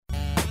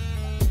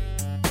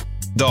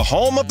The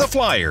home of the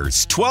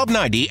Flyers,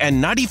 1290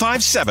 and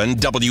 95.7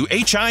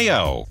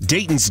 WHIO,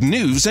 Dayton's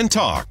News and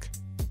Talk.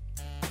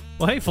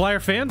 Well, hey,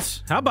 Flyer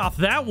fans, how about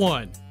that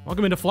one?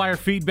 Welcome into Flyer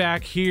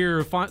Feedback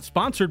here,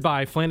 sponsored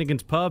by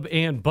Flanagan's Pub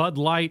and Bud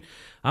Light.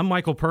 I'm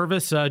Michael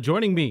Purvis.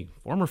 Joining me,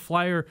 former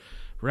Flyer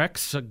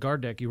Rex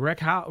Gardecki.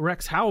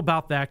 Rex, how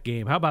about that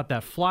game? How about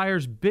that?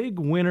 Flyers, big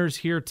winners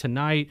here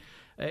tonight.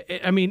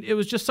 I mean, it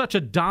was just such a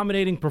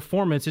dominating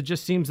performance. It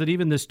just seems that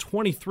even this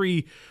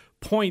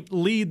 23-point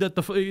lead that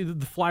the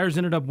Flyers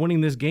ended up winning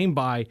this game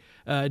by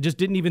just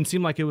didn't even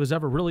seem like it was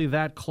ever really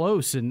that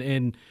close.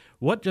 And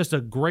what just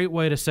a great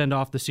way to send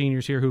off the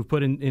seniors here who've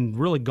put in and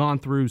really gone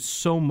through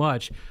so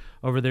much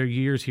over their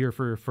years here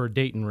for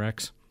Dayton,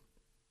 Rex.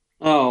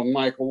 Oh,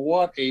 Michael,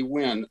 what a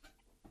win.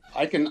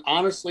 I can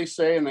honestly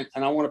say, and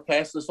I want to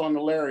pass this on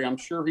to Larry, I'm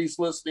sure he's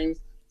listening.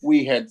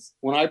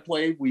 When I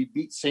played, we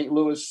beat St.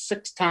 Louis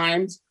 6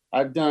 times.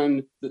 I've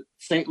done the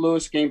St.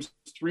 Louis games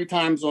 3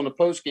 times on the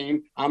post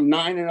game. I'm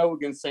 9-0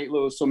 against St.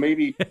 Louis. So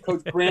maybe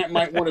Coach Grant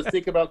might want to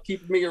think about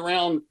keeping me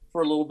around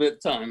for a little bit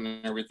of time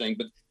and everything.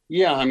 But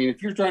yeah, I mean,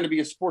 if you're trying to be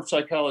a sports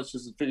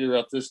psychologist and figure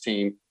out this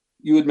team,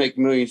 you would make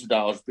millions of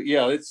dollars. But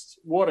yeah,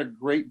 what a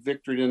great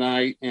victory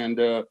tonight. And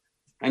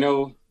I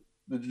know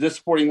the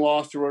disappointing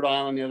loss to Rhode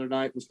Island the other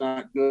night was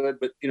not good,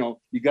 but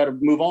you got to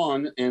move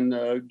on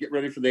and get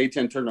ready for the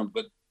A-10 tournament.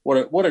 But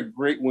what a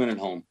great win at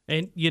home.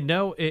 And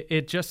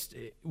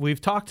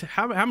we've talked,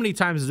 how many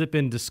times has it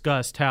been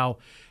discussed how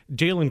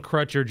Jalen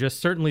Crutcher just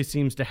certainly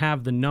seems to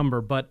have the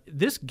number, but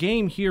this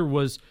game here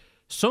was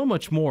so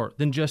much more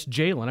than just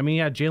Jalen. I mean,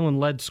 yeah, Jalen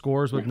led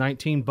scores with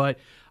 19, but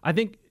I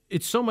think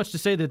it's so much to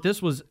say that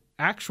this was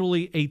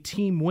actually a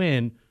team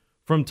win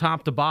from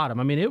top to bottom.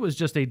 I mean, it was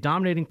just a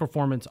dominating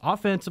performance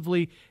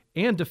offensively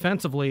and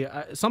defensively,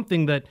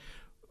 something that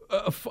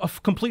a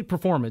complete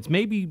performance,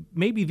 maybe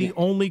the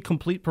only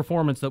complete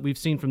performance that we've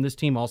seen from this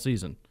team all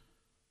season.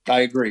 I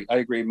agree,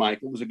 Mike.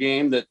 It was a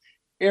game that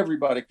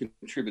everybody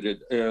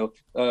contributed.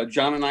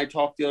 John and I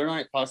talked the other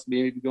night,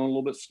 possibly maybe going a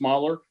little bit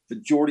smaller,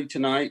 but Jordy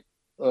tonight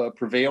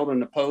prevailed in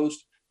the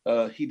post.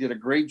 He did a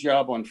great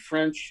job on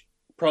French,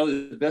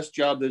 probably the best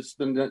job that's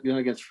been done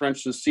against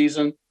French this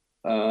season.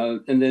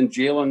 And then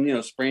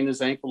Jalen, sprained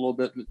his ankle a little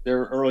bit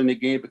there early in the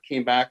game, but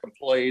came back and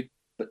played.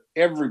 But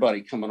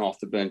everybody coming off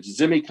the bench,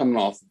 Zimmy coming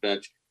off the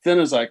bench, Finn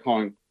as I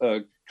call him,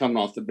 coming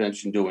off the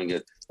bench and doing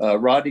it.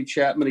 Rodney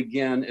Chapman,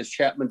 again, as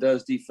Chapman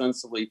does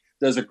defensively,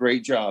 does a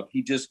great job.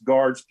 He just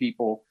guards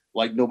people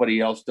like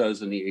nobody else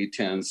does in the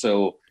A-10.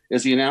 So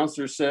as the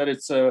announcer said,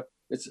 it's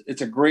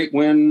a great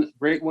win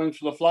for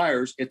the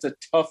Flyers. It's a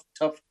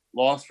tough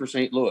loss for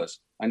St. Louis.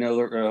 I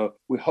know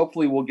we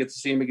hopefully we'll get to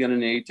see him again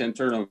in the A-10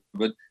 tournament,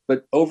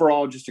 but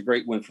overall, just a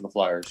great win for the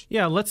Flyers.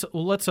 Yeah, let's. I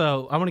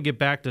want to get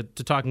back to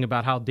talking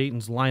about how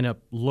Dayton's lineup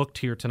looked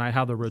here tonight,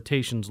 how the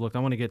rotations looked. I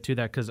want to get to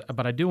that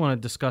but I do want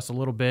to discuss a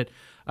little bit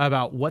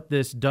about what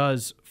this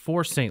does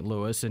for St.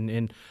 Louis.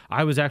 And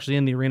I was actually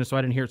in the arena, so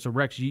I didn't hear it. So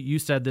Rex, you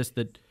said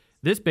that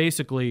this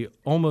basically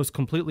almost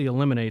completely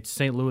eliminates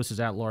St. Louis's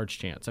at-large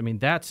chance. I mean,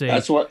 that's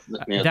what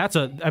Joe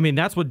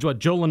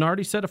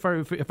Lunardi said. If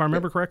I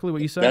remember correctly,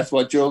 what you said. That's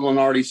what Joe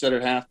Lunardi said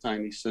at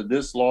halftime. He said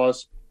this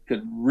loss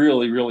could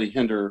really, really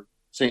hinder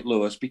St.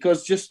 Louis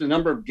because just the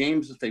number of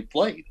games that they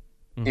played,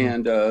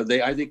 and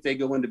I think they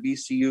go into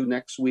BCU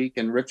next week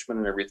and Richmond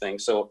and everything.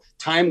 So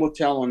time will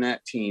tell on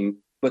that team.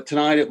 But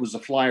tonight it was the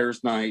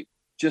Flyers' night.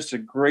 Just a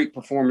great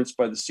performance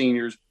by the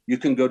seniors. You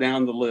can go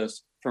down the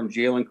list from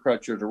Jalen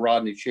Crutcher to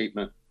Rodney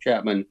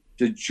Chapman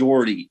to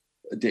Jordy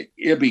to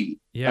Ibby.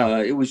 Yeah.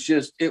 It was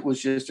just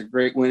a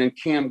great win. And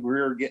Cam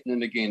Greer getting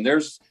in the game.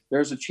 There's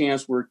a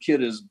chance where a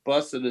kid has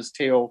busted his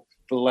tail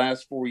for the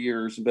last 4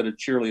 years and been a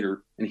cheerleader,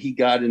 and he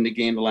got in the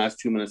game the last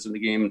 2 minutes in the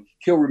game, and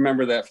he'll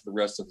remember that for the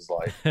rest of his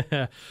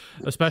life.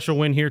 A special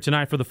win here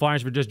tonight for the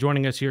Flyers. For just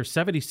joining us here,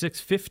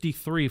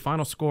 76-53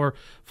 final score.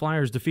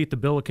 Flyers defeat the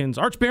Billikens.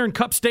 Arch Barron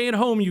Cup staying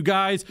home, you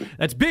guys.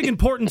 That's big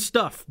important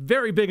stuff.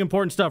 Very big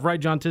important stuff, right,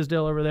 John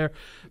Tisdale over there?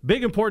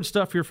 Big important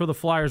stuff here for the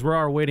Flyers. We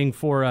are waiting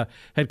for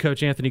head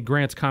coach Anthony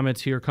Grant's comments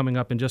here coming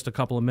up in just a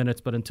couple of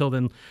minutes. But until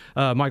then,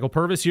 Michael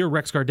Purvis here,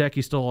 Rex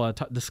Gardecki still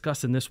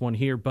discussing this one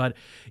here. But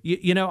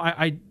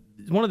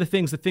one of the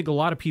things I think a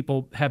lot of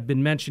people have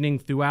been mentioning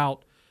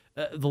throughout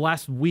the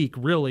last week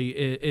really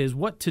is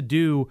what to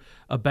do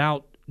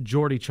about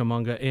Jordy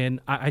Chimanga. And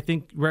I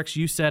think, Rex,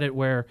 you said it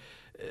where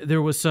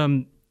there was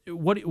some,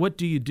 what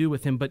do you do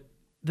with him? But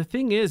the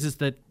thing is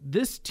that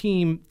this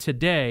team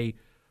today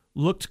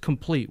looked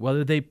complete,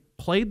 whether they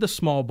played the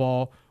small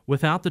ball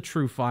without the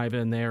true five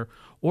in there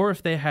or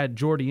if they had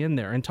Jordy in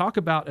there. And talk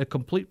about a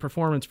complete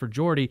performance for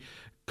Jordy.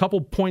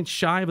 Couple points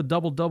shy of a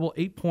double-double,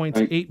 8 points,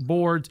 8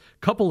 boards,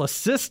 couple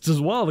assists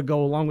as well to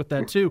go along with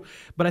that too.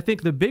 But I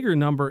think the bigger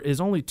number is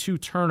only 2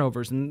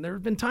 turnovers, and there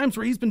have been times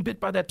where he's been bit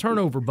by that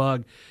turnover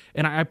bug.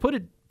 And I put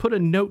a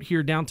note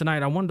here down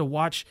tonight. I wanted to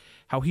watch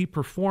how he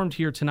performed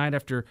here tonight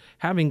after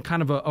having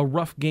kind of a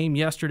rough game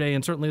yesterday,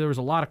 and certainly there was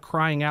a lot of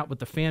crying out with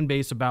the fan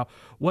base about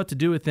what to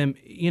do with him.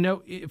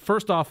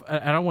 First off,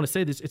 I don't want to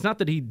say this, it's not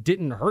that he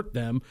didn't hurt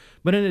them,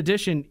 but in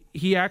addition,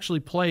 he actually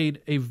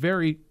played a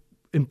very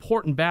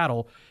important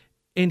battle,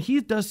 and he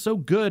does so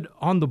good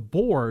on the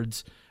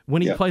boards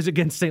when he plays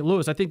against St.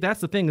 Louis. I think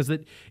that's the thing, is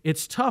that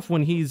it's tough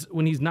when he's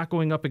not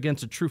going up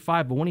against a true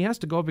five, but when he has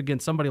to go up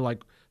against somebody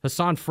like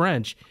Hassan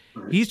French,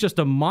 he's just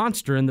a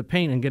monster in the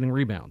paint and getting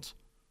rebounds.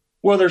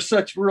 Well, there's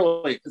such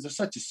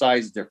a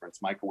size difference,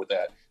 Michael, with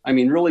that. I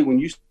mean, really, when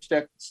you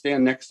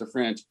stand next to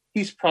French,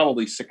 he's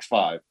probably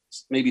 6'5",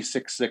 maybe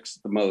 6'6"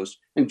 at the most,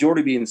 and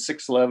Jordy being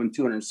 6'11",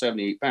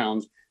 278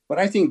 pounds. But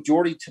I think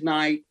Jordy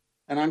tonight,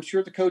 and I'm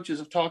sure the coaches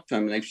have talked to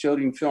him and they've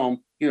showed him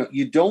film,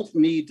 you don't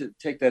need to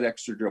take that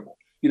extra dribble.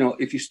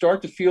 If you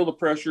start to feel the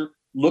pressure,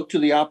 look to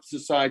the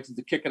opposite side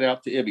to kick it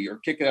out to Ibby or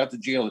kick it out to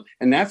Jalen.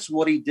 And that's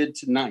what he did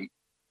tonight.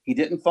 He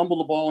didn't fumble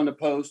the ball in the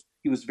post.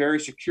 He was very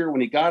secure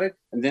when he got it.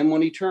 And then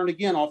when he turned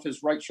again off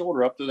his right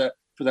shoulder up to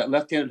that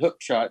left-handed hook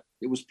shot,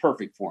 it was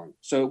perfect for him.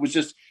 So it was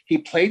just, he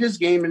played his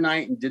game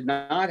tonight and did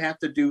not have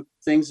to do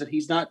things that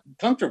he's not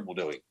comfortable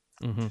doing.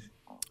 Mm-hmm.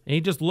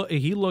 And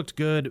he looked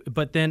good,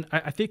 but then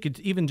I think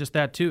it's even just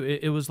that too.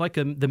 It was like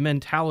the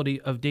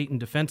mentality of Dayton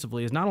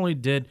defensively is not only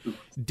did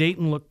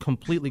Dayton look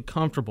completely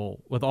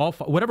comfortable with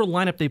whatever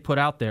lineup they put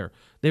out there,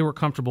 they were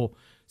comfortable.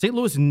 St.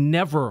 Louis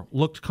never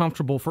looked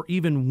comfortable for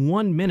even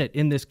 1 minute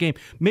in this game.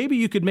 Maybe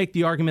you could make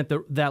the argument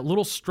that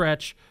little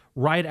stretch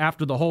right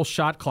after the whole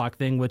shot clock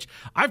thing, which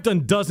I've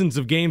done dozens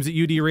of games at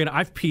UD Arena.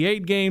 I've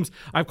PA'd games.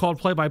 I've called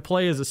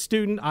play-by-play as a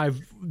student.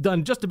 I've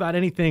done just about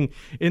anything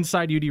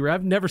inside UD Arena.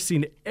 I've never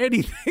seen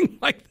anything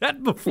like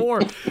that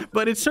before,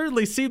 but it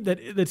certainly seemed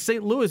that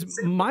St. Louis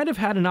might have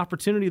had an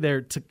opportunity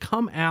there to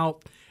come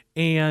out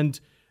and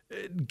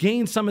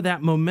gain some of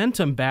that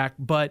momentum back.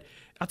 But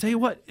I'll tell you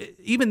what,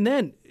 even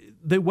then,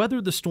 they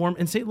weathered the storm,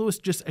 and St. Louis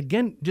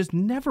just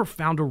never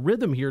found a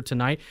rhythm here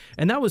tonight,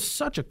 and that was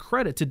such a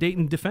credit to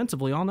Dayton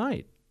defensively all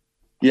night.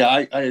 Yeah,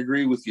 I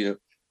agree with you,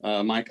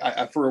 Mike.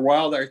 For a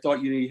while there, I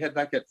thought you had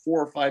like that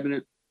 4 or 5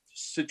 minute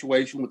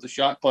situation with the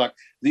shot clock.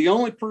 The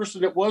only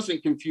person that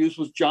wasn't confused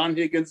was John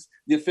Higgins,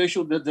 the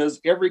official that does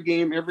every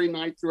game, every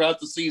night throughout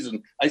the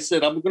season. I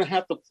said, I'm going to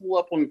have to pull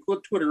up on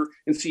Twitter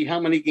and see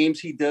how many games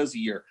he does a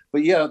year.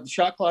 But yeah, the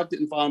shot clock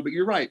didn't follow him. But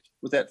you're right.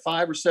 With that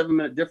 5 or 7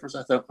 minute difference,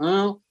 I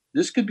thought,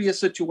 this could be a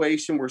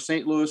situation where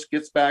St. Louis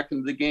gets back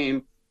into the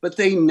game, but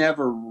they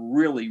never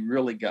really,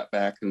 really got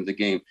back into the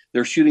game.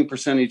 Their shooting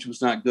percentage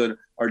was not good.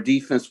 Our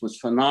defense was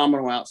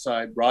phenomenal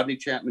outside. Rodney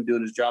Chapman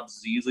doing his job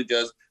as he usually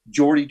does.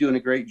 Jordy doing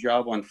a great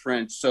job on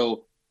French.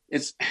 So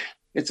it's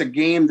a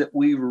game that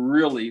we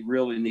really,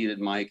 really needed,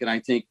 Mike. And I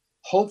think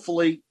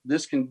hopefully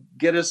this can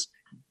get us,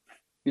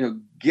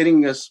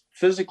 getting us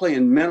physically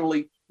and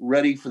mentally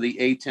ready for the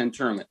A-10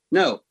 tournament.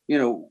 No,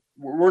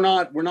 we're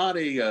not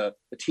a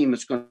team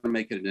that's going to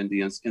make it an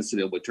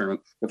NCAA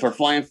tournament. If our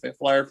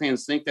Flyer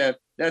fans think that,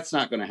 that's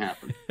not going to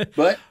happen.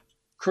 But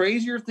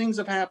crazier things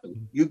have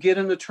happened. You get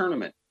in the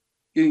tournament.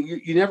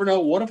 You never know.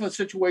 What if a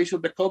situation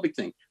with the Kobe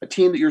thing, a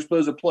team that you're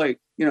supposed to play,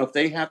 if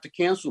they have to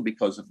cancel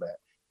because of that.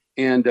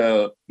 And,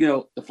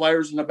 the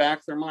Flyers in the back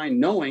of their mind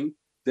knowing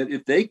that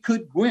if they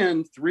could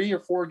win 3 or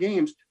 4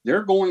 games,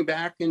 they're going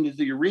back into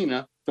the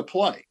arena to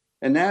play.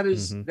 And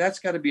that's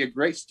got to be a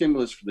great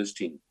stimulus for this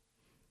team.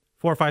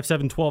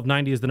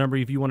 457-1290 is the number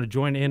if you want to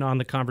join in on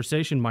the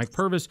conversation. Mike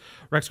Purvis,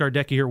 Rex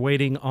Gardecki here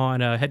waiting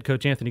on head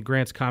coach Anthony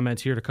Grant's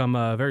comments here to come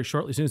very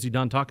shortly as soon as he's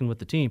done talking with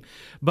the team.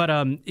 But,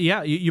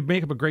 you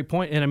make up a great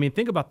point. And, I mean,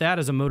 think about that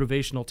as a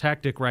motivational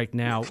tactic right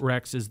now,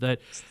 Rex, is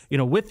that,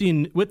 with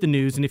the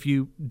news, and if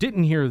you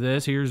didn't hear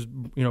this, here's,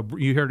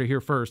 you heard it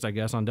here first, I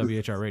guess, on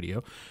WHR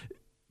Radio.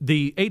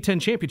 The A-10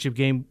 championship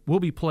game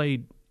will be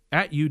played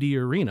at UD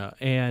Arena,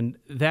 and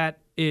that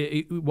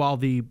while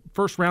the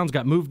first rounds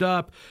got moved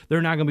up,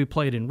 they're now going to be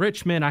played in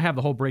Richmond. I have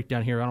the whole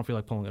breakdown here. I don't feel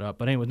like pulling it up.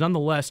 But anyway,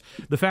 nonetheless,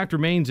 the fact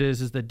remains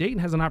is that Dayton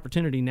has an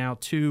opportunity now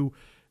to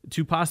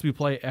possibly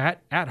play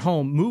at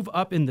home, move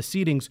up in the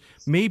seedings,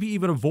 maybe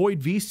even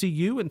avoid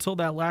VCU until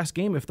that last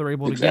game if they're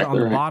able to get on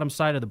the bottom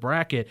side of the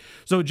bracket.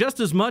 So just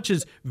as much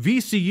as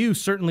VCU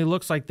certainly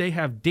looks like they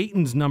have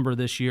Dayton's number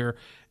this year,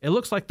 it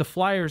looks like the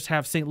Flyers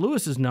have St.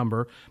 Louis's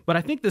number, but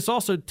I think this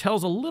also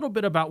tells a little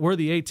bit about where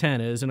the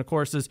A-10 is. And of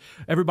course, as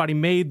everybody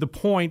made the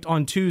point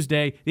on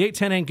Tuesday, the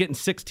A-10 ain't getting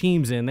 6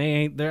 teams in.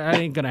 That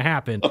ain't going to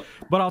happen.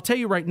 But I'll tell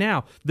you right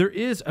now, there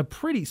is a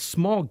pretty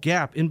small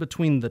gap in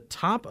between the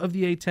top of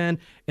the A-10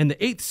 and the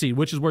 8th seed,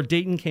 which is where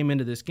Dayton came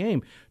into this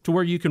game, to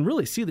where you can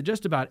really see that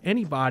just about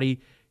anybody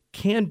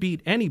can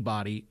beat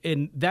anybody.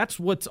 And that's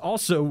what's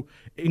also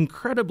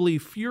incredibly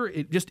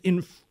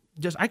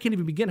I can't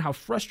even begin how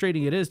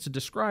frustrating it is to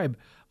describe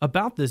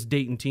about this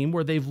Dayton team,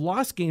 where they've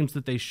lost games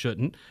that they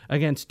shouldn't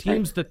against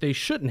teams that they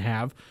shouldn't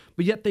have,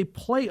 but yet they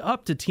play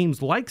up to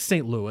teams like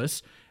St.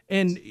 Louis.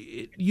 And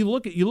you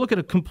look at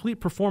a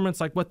complete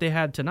performance like what they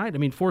had tonight. I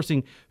mean,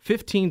 forcing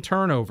 15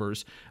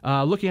 turnovers.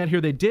 Looking at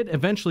here, they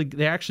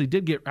actually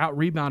did get out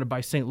rebounded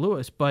by St.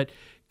 Louis, but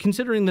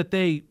considering that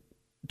they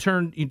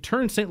turned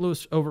St.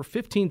 Louis over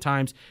 15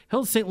 times,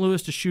 held St.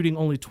 Louis to shooting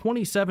only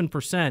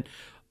 27%.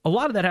 A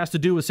lot of that has to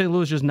do with St.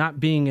 Louis just not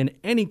being in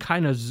any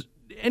kind of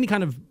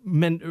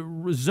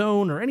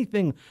zone or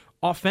anything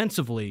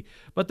offensively.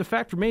 But the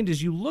fact remains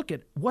is you look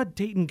at what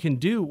Dayton can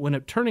do when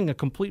turning a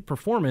complete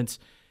performance.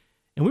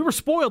 And we were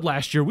spoiled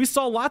last year. We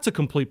saw lots of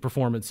complete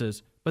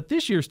performances. But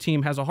this year's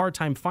team has a hard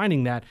time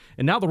finding that.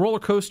 And now the roller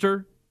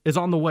coaster is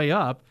on the way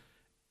up.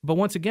 But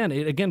once again,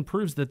 it again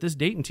proves that this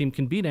Dayton team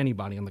can beat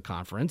anybody in the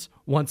conference,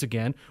 once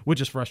again,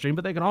 which is frustrating,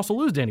 but they can also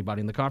lose to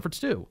anybody in the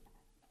conference too.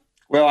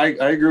 Well, I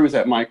agree with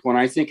that, Mike. When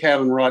I think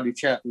having Rodney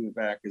Chapman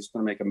back is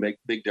going to make a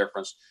big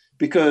difference,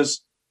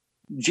 because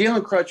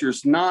Jalen Crutcher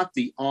is not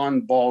the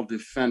on-ball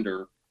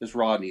defender as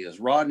Rodney is.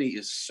 Rodney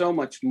is so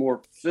much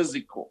more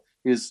physical.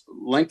 His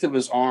length of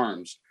his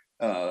arms,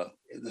 the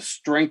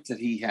strength that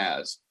he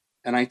has.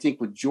 And I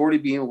think with Jordy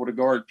being able to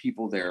guard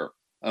people there,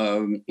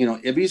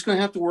 if he's going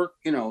to have to work,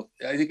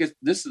 I think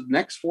this is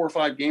next 4 or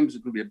 5 games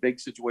is going to be a big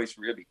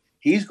situation for Ibby.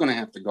 He's going to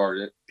have to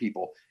guard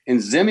people. And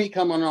Zimmy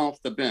coming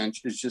off the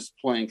bench is just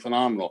playing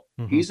phenomenal.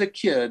 Mm-hmm. He's a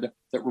kid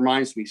that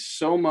reminds me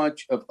so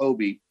much of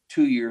Obi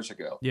 2 years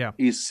ago. Yeah.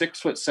 He's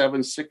 6'7",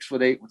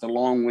 6'8" with a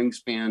long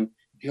wingspan.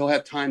 He'll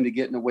have time to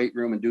get in the weight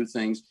room and do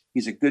things.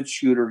 He's a good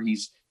shooter.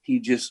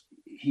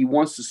 He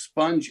wants to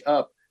sponge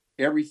up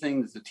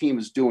everything that the team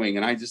is doing.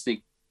 And I just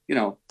think,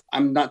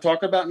 I'm not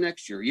talking about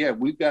next year. Yeah,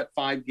 we've got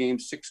 5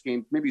 games, 6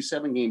 games, maybe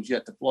 7 games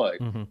yet to play.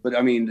 Mm-hmm. But,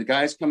 the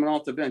guys coming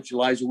off the bench,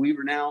 Elijah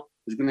Weaver now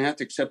is going to have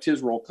to accept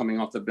his role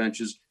coming off the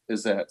benches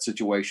as that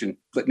situation.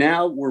 But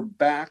now we're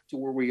back to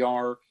where we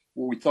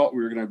thought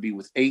we were going to be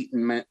with 8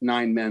 and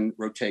 9 men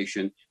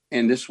rotation.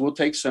 And this will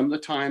take some of the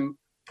time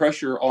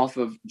pressure off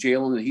of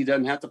Jalen that he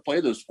doesn't have to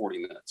play those 40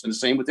 minutes. And the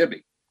same with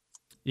Ibby.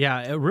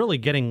 Yeah, really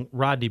getting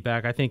Rodney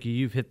back, I think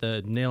you've hit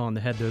the nail on the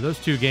head there. Those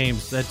 2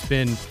 games, that's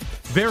been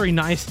very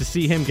nice to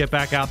see him get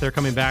back out there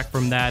coming back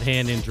from that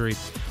hand injury.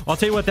 I'll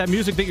tell you what, that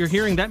music that you're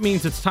hearing, that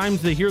means it's time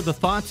to hear the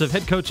thoughts of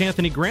head coach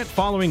Anthony Grant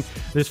following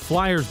this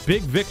Flyers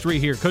big victory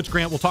here. Coach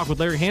Grant will talk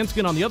with Larry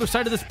Hanskin on the other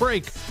side of this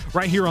break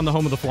right here on the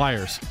home of the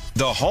Flyers.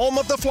 The home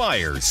of the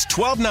Flyers,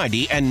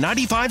 1290 and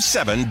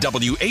 95.7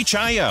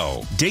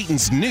 WHIO,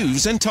 Dayton's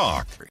News and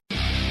Talk.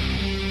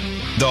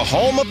 The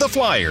home of the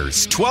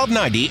Flyers,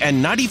 1290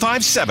 and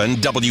 95.7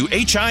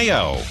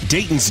 WHIO,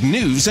 Dayton's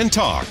News and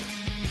Talk.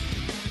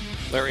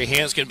 Larry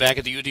Hanskin back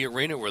at the UD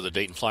Arena where the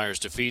Dayton Flyers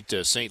defeat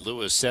St.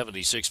 Louis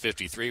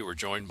 76-53. We're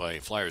joined by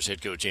Flyers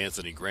head coach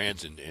Anthony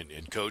Grant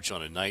and coach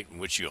on a night in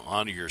which you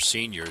honor your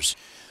seniors.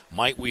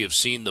 Might we have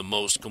seen the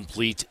most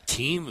complete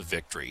team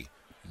victory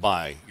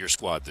by your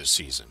squad this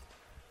season?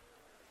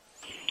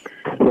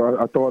 Well,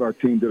 I thought our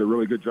team did a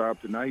really good job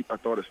tonight. I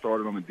thought it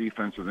started on the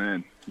defensive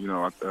end. We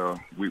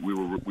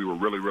were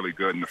really, really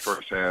good in the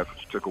first half.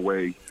 Took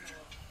away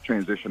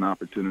transition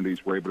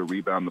opportunities. Were able to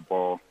rebound the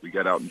ball. We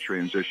got out in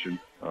transition.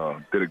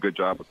 Did a good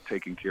job of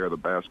taking care of the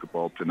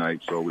basketball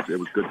tonight. So it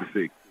was good to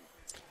see.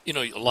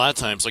 A lot of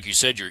times, like you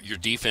said, your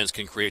defense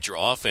can create your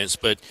offense,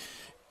 but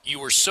you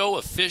were so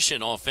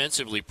efficient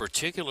offensively,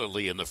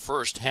 particularly in the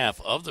first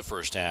half of the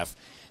first half.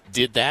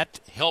 Did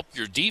that help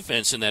your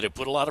defense in that it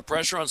put a lot of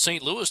pressure on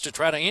St. Louis to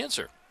try to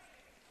answer?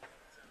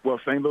 Well,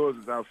 St. Louis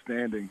is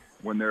outstanding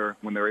when they're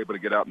able to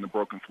get out in the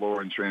broken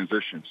floor in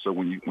transition. So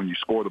when you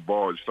score the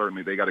ball,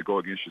 certainly they got to go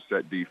against your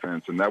set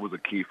defense, and that was a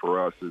key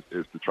for us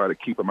is to try to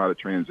keep them out of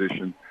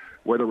transition,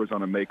 whether it was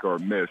on a make or a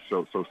miss.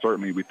 So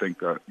certainly we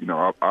think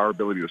our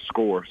ability to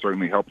score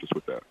certainly helped us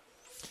with that.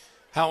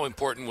 How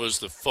important was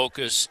the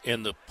focus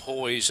and the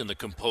poise and the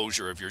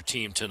composure of your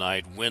team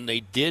tonight when they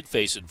did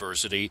face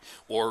adversity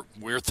or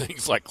weird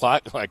things like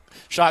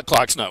shot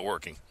clock's not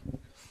working?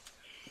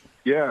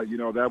 Yeah,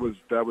 that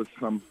was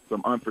some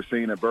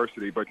unforeseen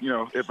adversity, but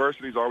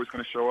adversity is always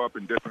going to show up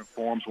in different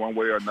forms, one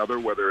way or another.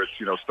 Whether it's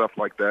stuff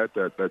like that's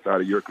out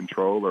of your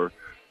control, or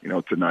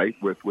tonight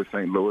with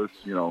St. Louis,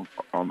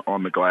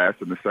 on the glass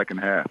in the second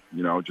half,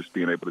 just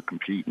being able to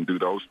compete and do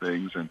those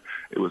things, and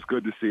it was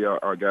good to see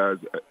our guys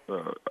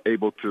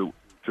able to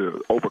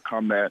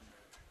overcome that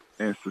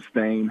and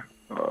sustain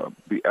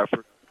the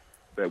effort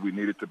that we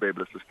needed to be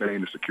able to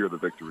sustain to secure the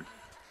victory.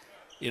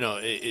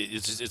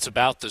 It's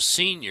about the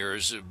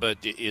seniors, but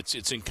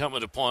it's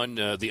incumbent upon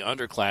the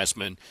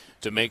underclassmen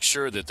to make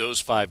sure that those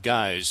 5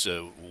 guys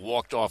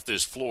walked off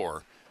this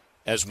floor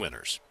as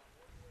winners.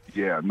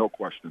 Yeah, no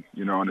question.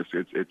 And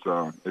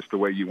it's the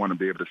way you want to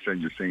be able to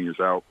send your seniors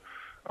out.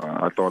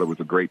 I thought it was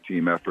a great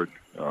team effort.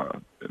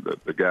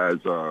 The guys,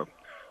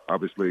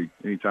 obviously,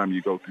 anytime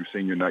you go through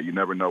senior night, you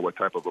never know what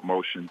type of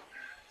emotion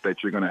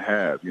that you're going to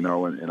have,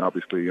 and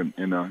obviously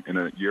in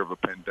a year of a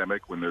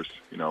pandemic when there's,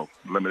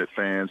 limited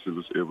fans,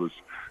 it was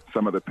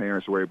some of the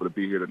parents were able to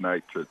be here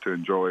tonight to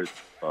enjoy it.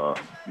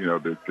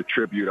 The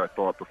tribute I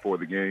thought before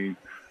the game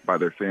by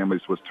their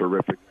families was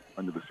terrific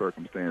under the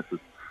circumstances.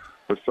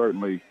 But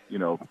certainly,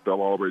 they'll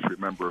always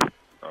remember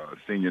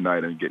senior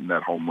night and getting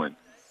that home win.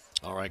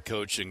 All right,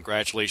 Coach,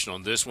 congratulations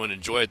on this one.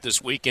 Enjoy it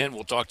this weekend.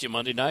 We'll talk to you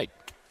Monday night.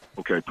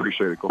 Okay,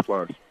 appreciate it. Go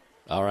Flyers.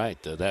 All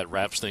right, that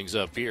wraps things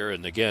up here.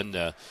 And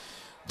again,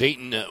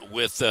 Dayton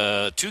with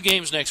 2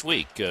 games next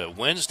week.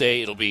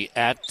 Wednesday, it'll be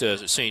at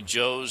St.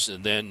 Joe's,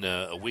 and then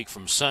a week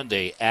from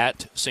Sunday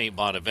at St.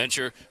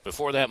 Bonaventure.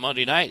 Before that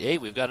Monday night,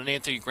 we've got an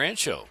Anthony Grant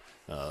show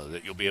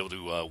that you'll be able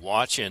to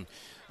watch. And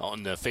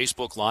on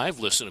Facebook Live.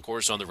 Listen, of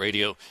course, on the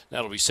radio.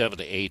 That'll be 7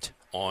 to 8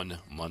 on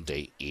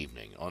Monday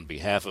evening. On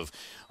behalf of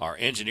our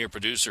engineer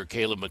producer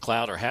Caleb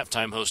McLeod, our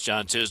halftime host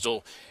John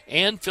Tisdall,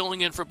 and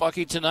filling in for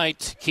Bucky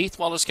tonight, Keith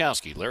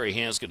Walaskowski. Larry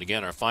Hanskin.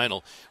 Again, our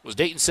final was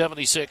Dayton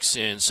 76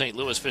 and St.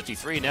 Louis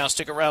 53. Now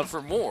stick around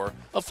for more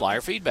of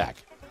Flyer Feedback.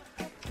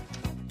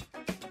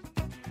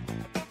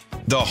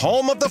 The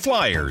home of the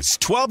Flyers,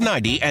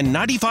 1290 and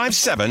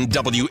 95.7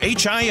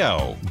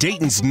 WHIO,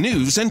 Dayton's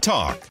News and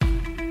Talk.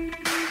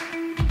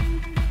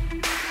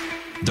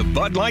 The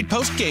Bud Light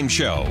Postgame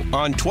Show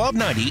on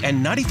 1290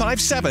 and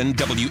 95.7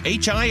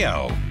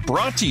 WHIO.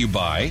 Brought to you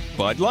by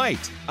Bud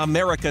Light,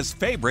 America's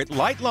favorite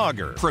light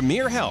lager.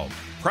 Premier Health,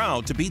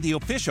 proud to be the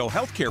official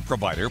healthcare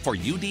provider for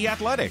UD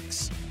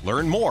Athletics.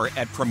 Learn more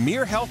at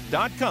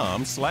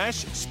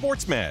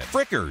premierhealth.com/sportsmed.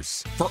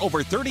 Frickers, for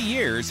over 30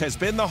 years, has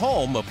been the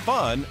home of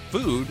fun,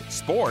 food,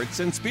 sports,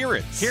 and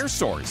spirits.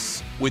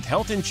 CareSource. With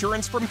health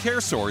insurance from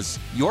CareSource,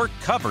 you're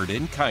covered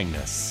in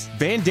kindness.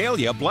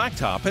 Vandalia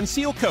Blacktop and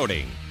Seal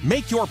Coating.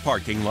 Make your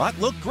parking lot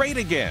look great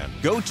again.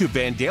 Go to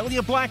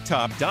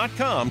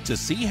VandaliaBlacktop.com to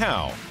see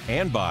how.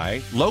 And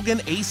by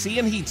Logan AC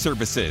and Heat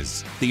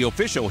Services, the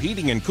official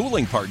heating and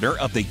cooling partner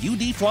of the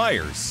UD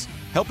Flyers,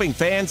 helping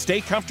fans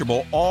stay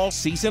comfortable all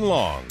season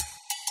long.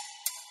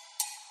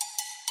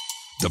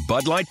 The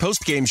Bud Light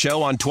Postgame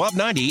Show on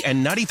 1290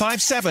 and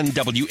 95.7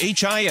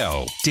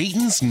 WHIO,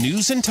 Dayton's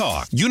News and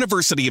Talk.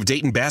 University of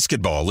Dayton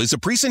Basketball is a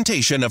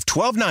presentation of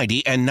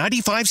 1290 and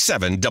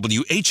 95.7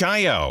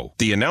 WHIO.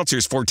 The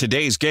announcers for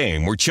today's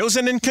game were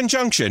chosen in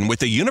conjunction with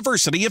the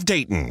University of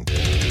Dayton.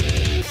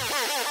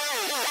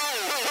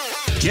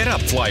 Get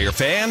up, Flyer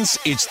fans.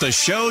 It's the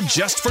show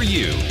just for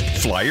you.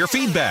 Flyer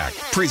Feedback,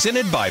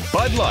 presented by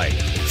Bud Light.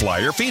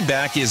 Flyer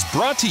Feedback is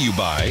brought to you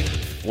by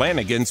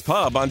Flanagan's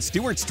Pub on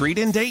Stewart Street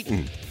in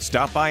Dayton.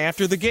 Stop by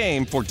after the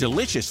game for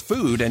delicious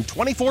food and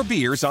 24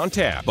 beers on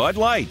tap. Bud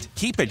Light,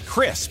 keep it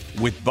crisp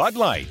with Bud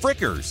Light.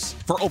 Frickers,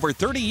 for over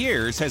 30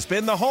 years, has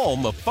been the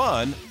home of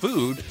fun,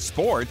 food,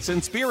 sports,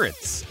 and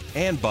spirits.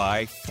 And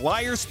by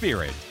Flyer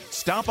Spirit.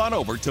 Stop on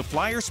over to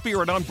Flyer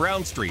Spirit on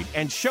Brown Street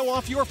and show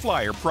off your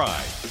Flyer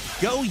pride.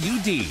 Go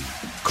UD.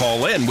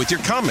 Call in with your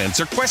comments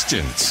or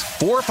questions.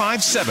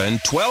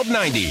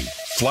 457-1290.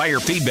 Flyer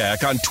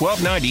Feedback on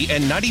 1290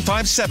 and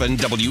 95.7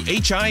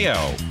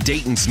 WHIO,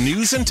 Dayton's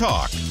News and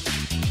Talk.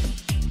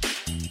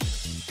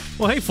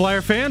 Well, hey,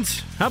 Flyer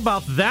fans, how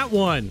about that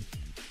one?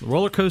 The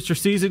roller coaster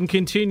season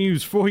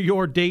continues for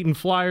your Dayton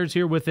Flyers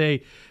here with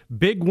a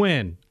big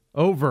win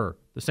over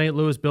the St.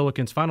 Louis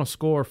Billikens. Final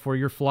score for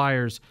your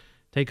Flyers.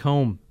 Take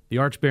home the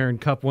Arch Baron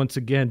Cup once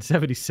again,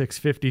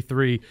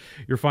 76-53,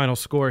 your final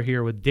score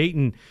here with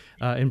Dayton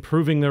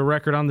improving their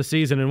record on the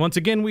season. And once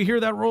again, we hear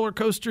that roller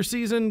coaster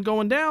season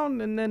going down,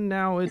 and then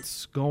now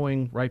it's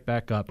going right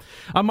back up.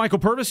 I'm Michael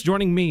Purvis.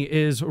 Joining me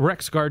is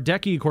Rex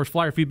Gardecki. Of course,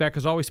 Flyer Feedback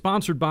is always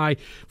sponsored by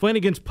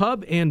Flanagan's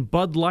Pub and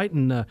Bud Light.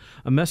 And a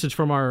message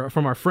from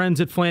our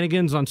friends at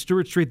Flanagan's on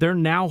Stewart Street. They're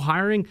now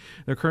hiring.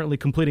 They're currently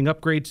completing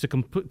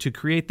upgrades to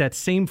create that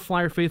same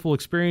Flyer Faithful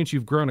experience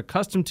you've grown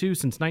accustomed to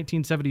since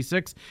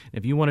 1976.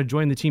 If you want to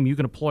join the team, you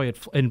can apply at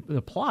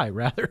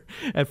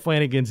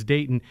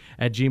flanagan'sdayton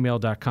at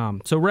gmail.com.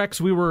 So, Rex,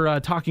 we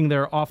were talking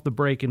there off the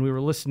break, and we were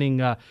listening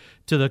to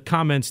the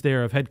comments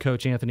there of head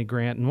coach Anthony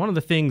Grant. And one of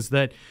the things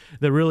that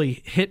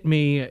really hit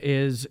me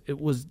is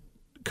it was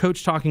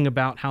Coach talking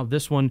about how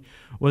this one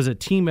was a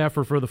team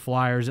effort for the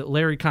Flyers.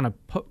 Larry kind of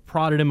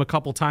prodded him a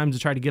couple times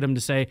to try to get him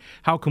to say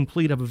how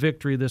complete of a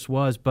victory this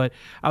was. But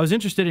I was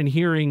interested in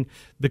hearing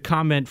the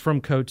comment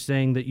from Coach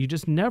saying that you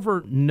just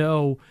never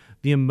know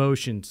the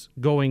emotions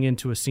going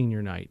into a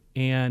senior night.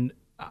 And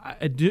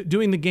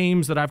doing the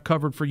games that I've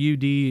covered for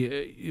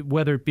UD,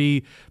 whether it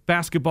be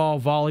basketball,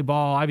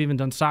 volleyball, I've even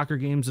done soccer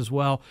games as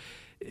well,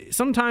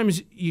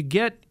 sometimes you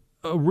get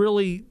a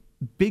really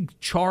big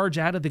charge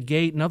out of the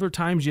gate, and other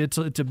times it's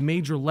a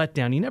major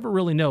letdown. You never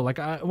really know. Like,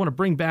 I want to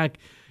bring back,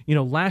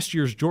 last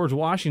year's George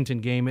Washington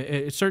game.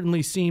 It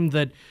certainly seemed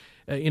that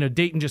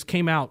Dayton just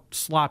came out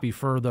sloppy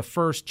for the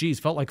first,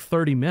 felt like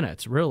 30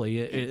 minutes, really.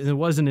 It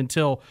wasn't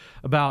until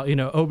about,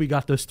 Obi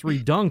got those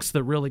 3 dunks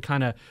that really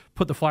kind of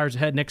put the Flyers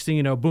ahead. Next thing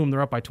you know, boom,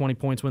 they're up by 20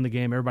 points, win the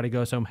game. Everybody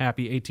goes home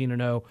happy,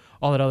 18-0,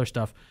 all that other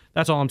stuff.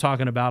 That's all I'm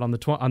talking about on the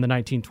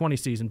 1920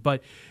 season.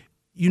 But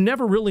you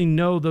never really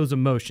know those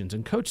emotions.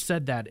 And Coach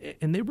said that,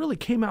 and they really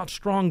came out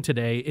strong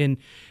today. And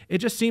it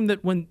just seemed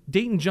that when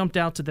Dayton jumped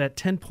out to that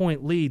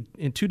 10-point lead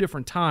in 2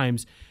 different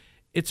times,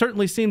 it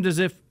certainly seemed as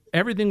if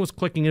everything was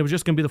clicking. It was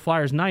just going to be the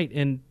Flyers' night,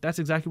 and that's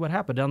exactly what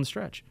happened down the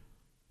stretch.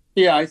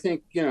 Yeah, I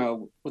think,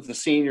 with the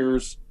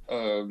seniors,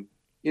 Jalen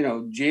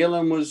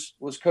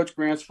was Coach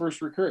Grant's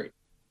first recruit.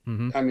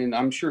 Mm-hmm. I mean,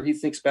 I'm sure he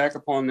thinks back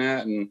upon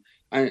that, and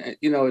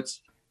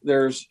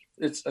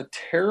it's a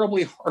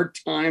terribly hard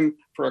time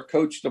for a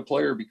coach to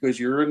player because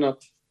you're in a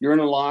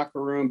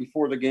locker room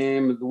before the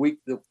game, the week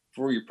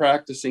before you're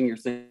practicing, you're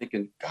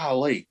thinking,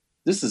 golly,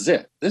 this is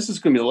it. This is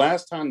going to be the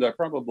last time that I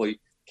probably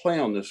play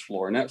on this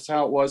floor. And that's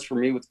how it was for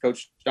me with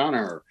Coach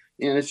Donaher.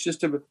 And it's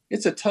just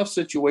it's a tough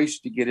situation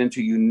to get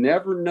into. You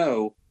never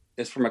know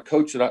is from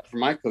from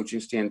my coaching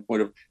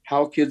standpoint of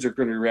how kids are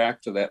going to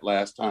react to that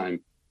last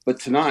time. But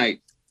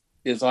tonight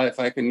is, if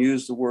I can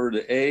use the word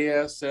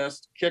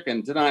ASS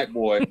kicking tonight,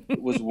 boy,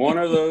 it was one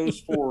of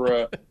those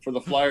for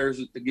the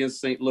Flyers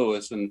against St.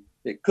 Louis, and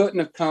it couldn't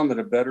have come at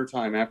a better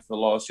time after the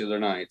loss the other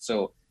night.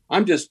 So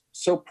I'm just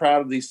so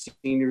proud of these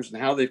seniors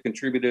and how they've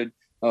contributed.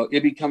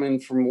 Ibby coming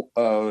from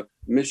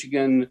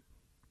Michigan,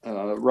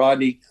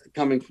 Rodney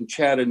coming from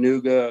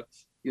Chattanooga,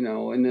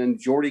 and then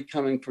Jordy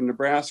coming from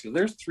Nebraska.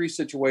 There's 3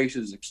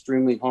 situations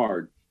extremely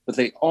hard, but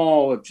they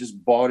all have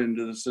just bought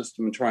into the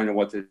system and trying to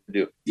what to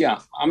do. Yeah,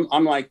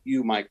 I'm like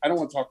you, Mike. I don't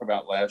want to talk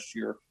about last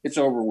year. It's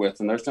over with,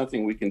 and there's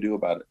nothing we can do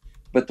about it.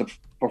 But the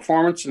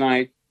performance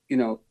tonight,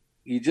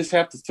 you just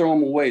have to throw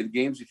them away the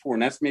games before,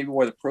 and that's maybe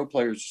why the pro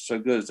players are so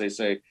good, as they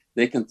say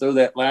they can throw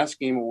that last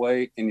game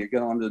away and you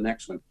get on to the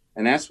next one.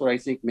 And that's what I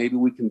think maybe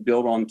we can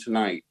build on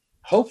tonight.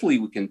 Hopefully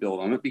we can build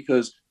on it,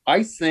 because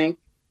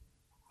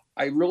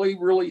I really,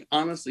 really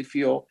honestly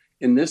feel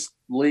in this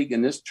league,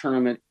 in this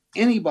tournament,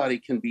 anybody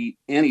can beat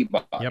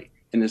anybody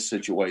in this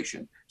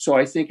situation. So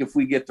I think if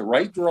we get the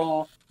right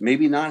draw,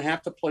 maybe not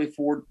have to play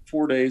 4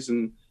 days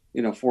and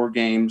 4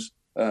 games,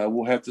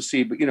 we'll have to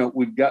see. But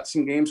we've got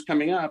some games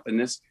coming up, and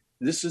this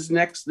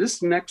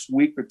next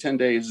week or 10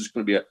 days is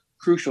going to be a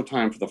crucial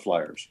time for the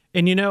Flyers.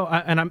 And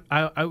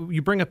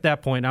you bring up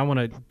that point. I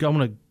want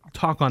to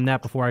talk on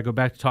that before I go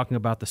back to talking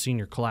about the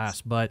senior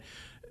class. But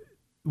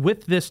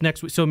with this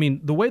next week, so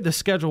the way the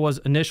schedule was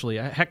initially,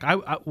 heck,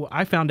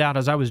 I found out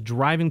as I was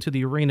driving to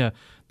the arena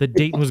that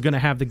Dayton was going to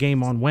have the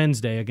game on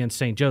Wednesday against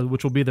St. Joe,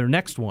 which will be their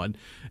next one,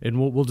 and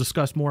we'll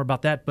discuss more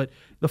about that. But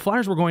the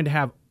Flyers were going to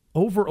have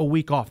over a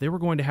week off. They were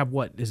going to have,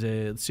 let's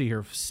see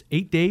here,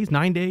 8 days,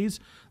 9 days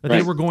that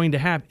they were going to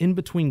have in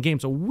between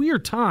games. A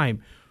weird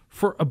time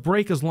for a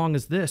break as long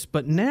as this.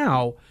 But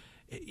now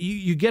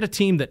you get a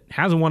team that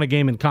hasn't won a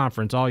game in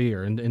conference all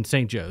year in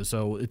St. Joe's.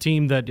 So a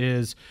team that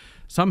is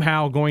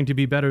somehow going to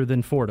be better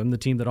than Fordham, the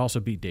team that also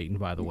beat Dayton,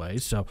 by the way.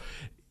 So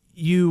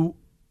you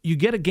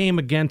get a game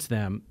against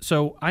them.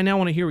 So I now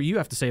want to hear what you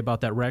have to say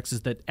about that, Rex,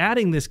 is that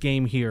adding this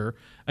game here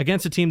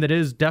against a team that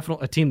is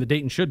definitely a team that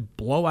Dayton should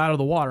blow out of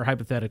the water,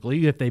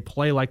 hypothetically, if they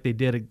play like they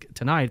did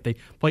tonight, if they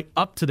play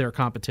up to their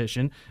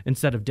competition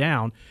instead of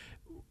down.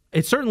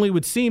 It certainly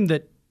would seem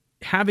that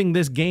having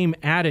this game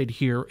added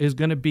here is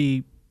going to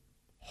be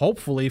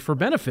hopefully for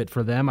benefit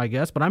for them, I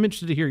guess. But I'm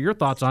interested to hear your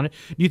thoughts on it.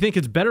 Do you think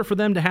it's better for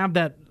them to have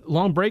that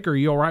long break, or are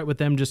you all right with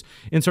them just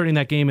inserting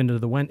that game into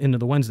the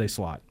Wednesday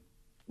slot?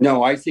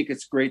 No, I think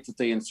it's great that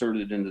they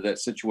inserted it into that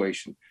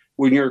situation.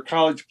 When you're a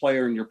college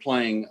player and you're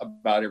playing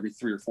about every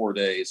 3 or 4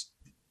 days,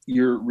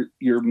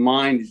 your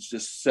mind is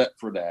just set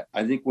for that.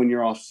 I think when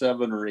you're off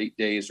 7 or 8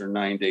 days or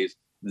 9 days,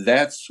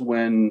 that's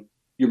when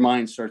your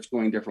mind starts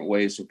going different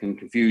ways and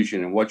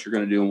confusion and what you're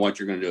going to do and what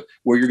you're going to do,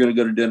 where you're going to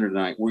go to dinner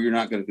tonight, where you're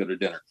not going to go to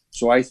dinner.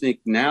 So I think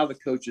now the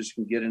coaches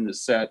can get in the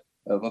set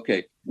of,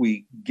 okay,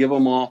 we give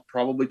them off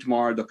probably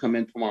tomorrow. They'll come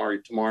in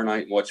tomorrow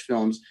night and watch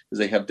films, as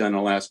they have done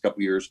the last couple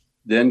of years,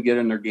 then get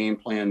in their game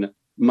plan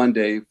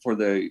Monday for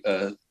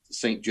the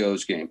St.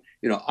 Joe's game.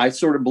 I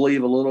sort of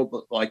believe a little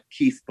bit like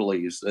Keith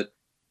believes, that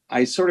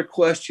I sort of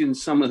question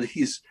some of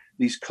these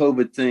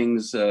COVID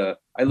things.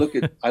 I look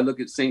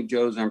at St.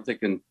 Joe's and I'm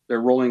thinking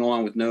they're rolling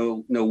along with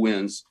no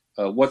wins.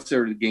 What's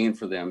there to gain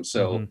for them?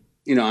 So,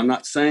 I'm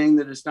not saying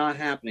that it's not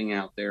happening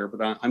out there,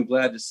 but I'm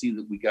glad to see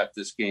that we got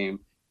this game.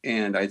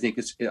 And I think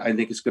it's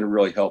going to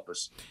really help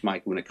us,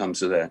 Mike, when it comes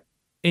to that.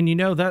 And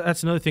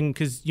that's another thing,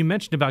 because you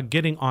mentioned about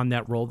getting on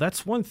that roll.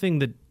 That's one thing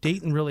that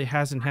Dayton really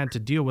hasn't had to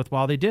deal with.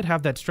 While they did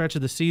have that stretch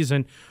of the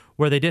season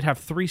where they did have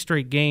 3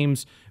 straight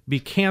games be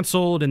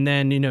canceled, and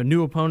then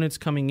new opponents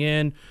coming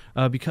in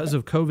because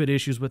of COVID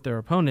issues with their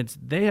opponents,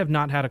 they have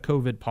not had a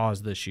COVID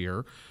pause this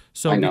year.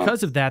 So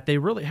because of that, they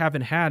really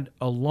haven't had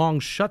a long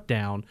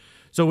shutdown.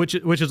 So which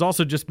is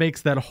also just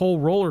makes that whole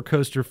roller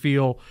coaster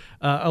feel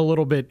a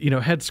little bit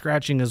head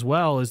scratching as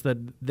well. Is that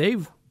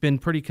they've been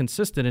pretty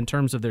consistent in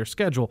terms of their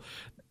schedule.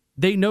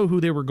 They know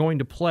who they were going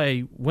to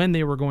play when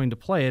they were going to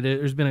play it.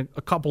 There's been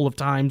a couple of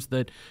times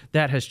that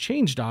has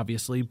changed,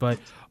 obviously, but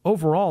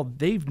overall,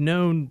 they've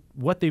known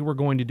what they were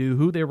going to do,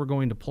 who they were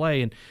going to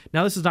play, and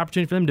now this is an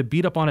opportunity for them to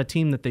beat up on a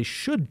team that they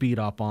should beat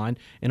up on,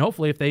 and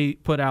hopefully if they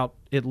put out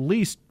at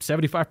least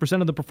 75%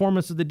 of the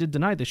performances they did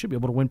tonight, they should be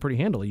able to win pretty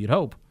handily, you'd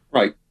hope.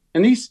 Right.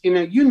 And these,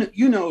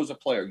 as a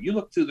player, you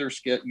look through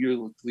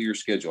your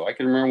schedule. I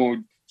can remember when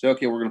we say,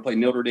 okay, we're going to play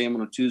Notre Dame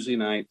on a Tuesday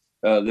night.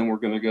 Then we're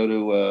going to go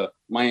to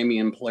Miami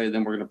and play.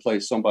 Then we're going to play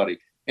somebody.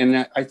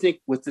 And I think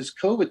with this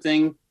COVID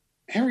thing,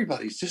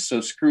 everybody's just so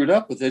screwed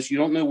up with this. You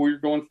don't know where you're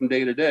going from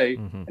day to day.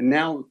 Mm-hmm. And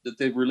now that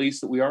they've released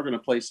that we are going to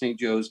play St.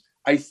 Joe's,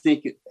 I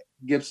think it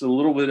gives a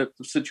little bit of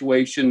the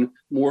situation,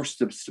 more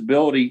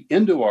stability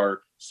into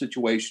our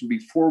situation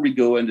before we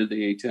go into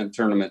the A-10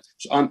 tournament.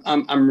 So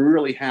I'm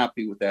really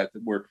happy with that.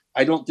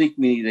 I don't think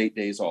we need 8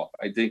 days off.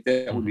 I think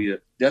that would be a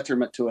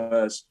detriment to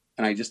us.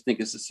 And I just think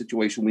it's a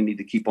situation we need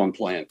to keep on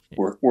playing.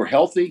 We're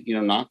healthy,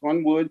 knock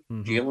on wood.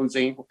 Mm-hmm. Jalen's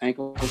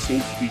ankle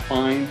seems to be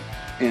fine.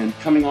 And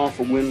coming off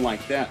a win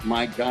like that,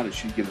 my God, it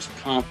should give us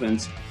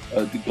confidence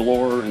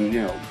galore, and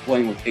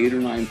playing with 8 or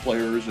 9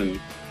 players, and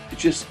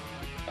it's just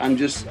I'm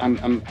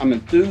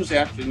enthused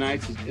after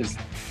tonight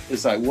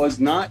as I was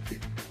not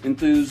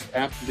enthused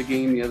after the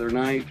game the other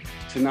night.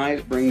 Tonight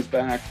it brings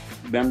back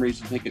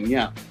memories of thinking,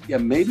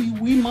 maybe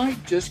we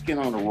might just get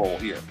on a roll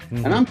here.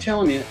 Mm-hmm. And I'm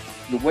telling you,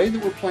 the way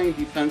that we're playing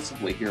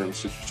defensively here in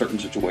certain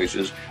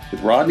situations,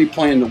 with Rodney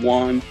playing the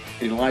 1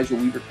 and Elijah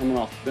Weaver coming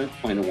off the bench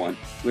playing the 1,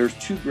 there's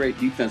 2 great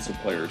defensive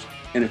players.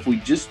 And if we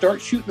just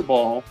start shooting the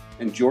ball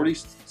and Jordy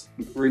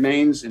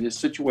remains in his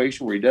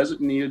situation where he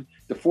doesn't need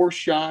the 4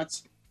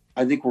 shots,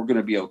 I think we're going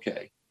to be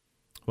okay.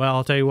 Well,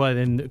 I'll tell you what,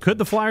 and could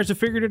the Flyers have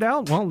figured it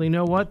out? Well, you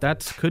know what?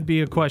 That could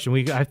be a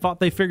question. I thought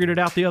they figured it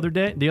out the other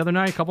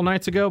night, a couple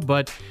nights ago,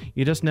 but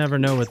you just never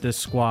know with this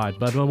squad.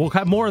 But we'll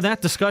have more of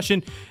that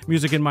discussion,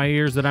 music in my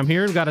ears that I'm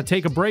hearing. Got to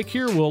take a break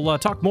here. We'll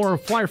talk more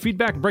of Flyer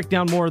feedback, break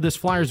down more of this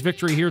Flyers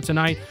victory here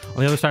tonight on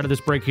the other side of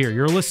this break here.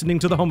 You're listening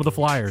to the home of the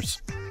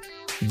Flyers.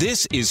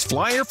 This is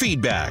Flyer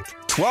Feedback,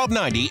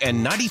 1290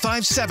 and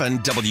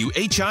 95.7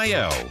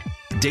 WHIO,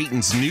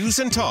 Dayton's News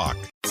and Talk.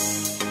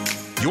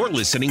 You're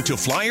listening to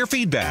Flyer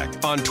Feedback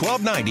on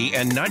 1290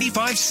 and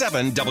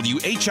 95.7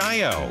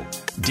 WHIO,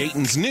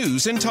 Dayton's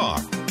News and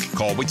Talk.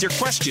 Call with your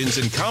questions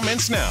and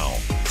comments now,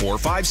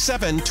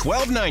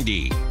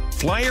 457-1290.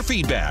 Flyer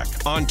Feedback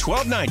on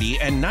 1290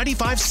 and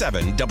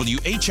 95.7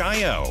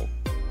 WHIO.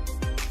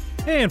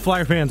 And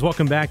Flyer fans,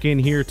 welcome back in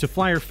here to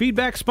Flyer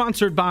Feedback,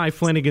 sponsored by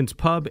Flanagan's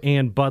Pub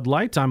and Bud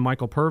Light. I'm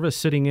Michael Purvis,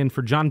 sitting in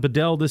for John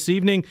Bedell this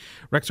evening.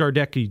 Rex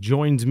Ardecki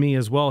joins me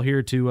as well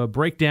here to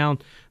break down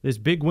this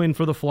big win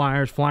for the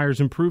Flyers. Flyers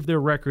improved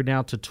their record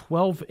now to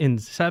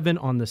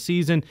 12-7 on the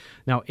season,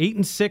 now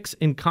 8-6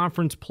 in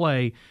conference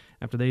play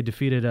after they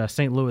defeated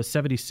St. Louis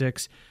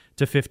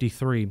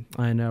 76-53.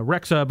 And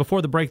Rex,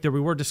 before the break there, we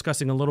were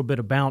discussing a little bit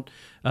about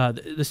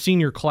the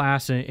senior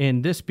class,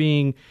 and this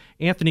being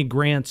Anthony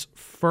Grant's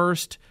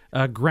first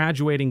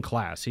graduating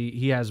class.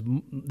 He has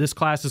this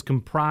class is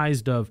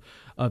comprised of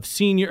not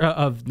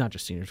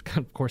just seniors,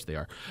 of course they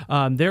are.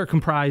 They're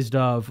comprised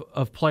of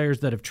players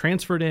that have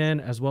transferred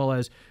in, as well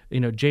as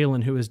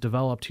Jalen, who has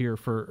developed here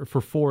for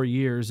 4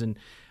 years. And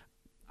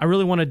I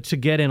really wanted to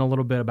get in a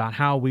little bit about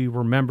how we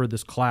remember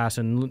this class,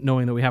 and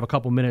knowing that we have a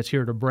couple minutes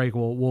here to break,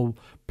 we'll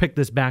pick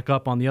this back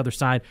up on the other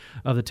side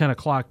of the 10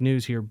 o'clock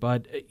news here.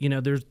 But,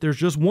 there's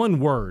just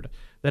one word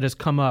that has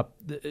come up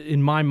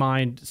in my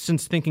mind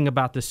since thinking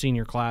about the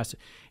senior class,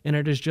 and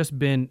it has just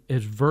been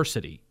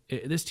adversity.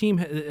 This team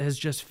has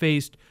just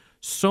faced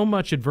so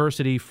much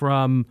adversity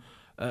from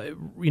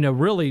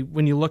really,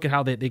 when you look at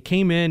how they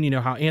came in,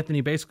 how Anthony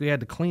basically had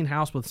to clean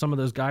house with some of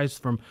those guys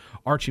from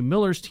Archie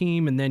Miller's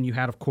team. And then you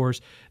had, of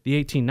course,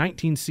 the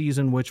 18-19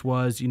 season, which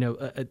was,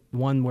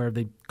 one where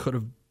they could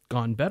have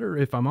gone better,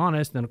 if I'm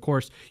honest. And, of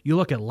course, you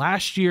look at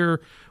last year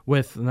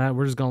with that,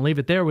 we're just going to leave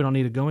it there. We don't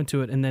need to go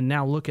into it. And then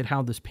now look at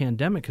how this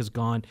pandemic has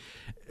gone.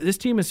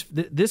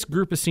 This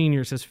group of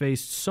seniors has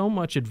faced so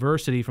much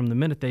adversity from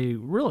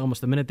almost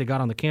the minute they got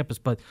on the campus.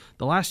 But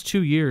the last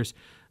 2 years,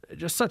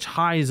 just such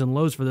highs and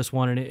lows for this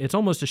one, and it's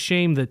almost a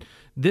shame that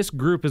this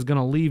group is going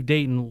to leave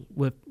Dayton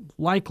with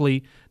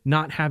likely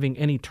not having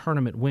any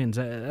tournament wins.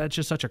 That's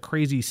just such a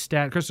crazy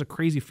stat, just a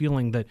crazy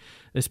feeling that,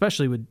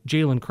 especially with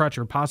Jalen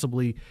Crutcher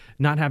possibly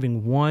not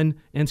having one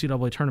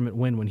NCAA tournament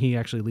win when he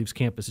actually leaves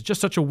campus. It's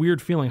just such a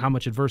weird feeling how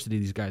much adversity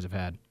these guys have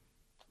had.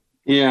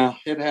 Yeah,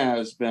 it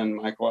has been,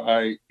 Michael.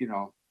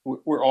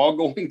 We're all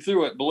going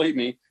through it, believe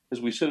me,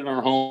 as we sit in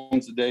our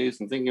homes today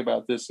and thinking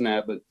about this and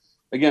that. But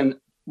again,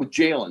 with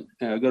Jalen,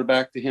 go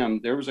back to him.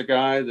 There was a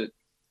guy that,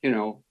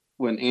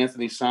 when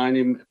Anthony signed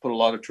him, put a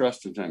lot of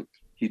trust in him.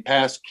 He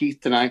passed Keith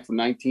tonight for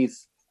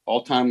 19th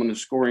all-time on the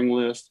scoring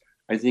list.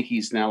 I think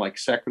he's now like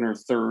second or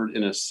third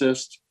in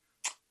assists.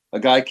 A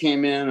guy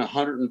came in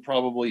 100 and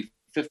probably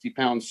 50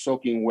 pounds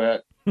soaking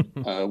wet.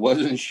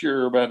 Wasn't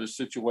sure about his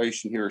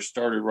situation here.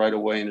 Started right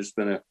away and has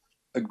been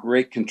a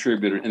great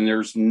contributor. And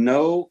there's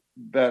no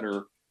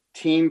better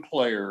team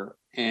player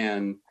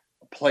and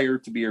player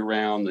to be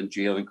around than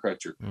Jalen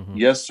Crutcher. Mm-hmm.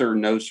 Yes, sir.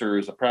 No, sir.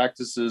 Is the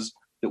practices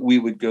that we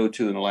would go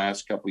to in the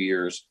last couple of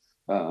years.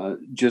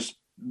 Just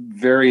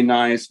very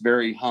nice,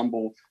 very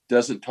humble,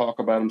 doesn't talk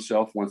about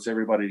himself, wants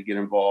everybody to get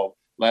involved.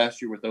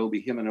 Last year with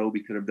Obi, him and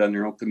Obi could have done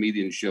their own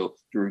comedian show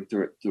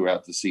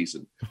throughout the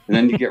season. And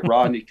then you get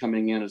Rodney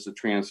coming in as a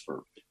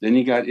transfer. Then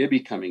you got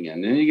Ibby coming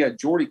in. Then you got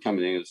Jordy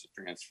coming in as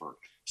a transfer.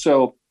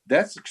 So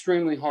that's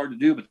extremely hard to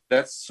do, but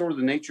that's sort of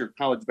the nature of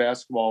college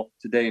basketball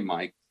today,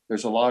 Mike.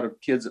 There's a lot of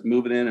kids that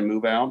move in and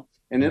move out,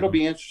 and it'll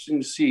be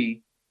interesting to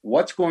see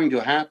what's going to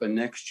happen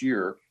next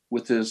year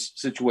with this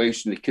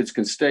situation. The kids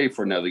can stay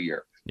for another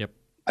year. Yep.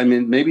 I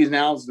mean, maybe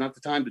now is not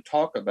the time to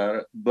talk about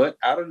it, but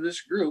out of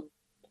this group,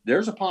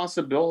 there's a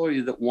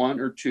possibility that 1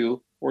 or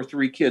 2 or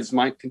 3 kids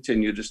might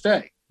continue to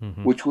stay,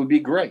 which would be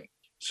great.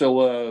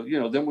 So,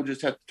 then we'll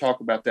just have to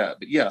talk about that.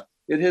 But yeah,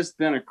 it has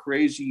been a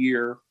crazy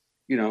year,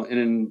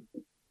 and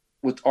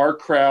with our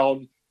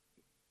crowd,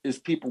 as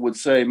people would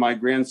say, my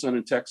grandson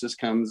in Texas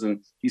comes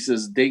and he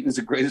says, Dayton's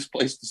the greatest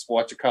place to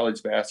watch a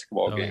college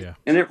basketball game. Yeah.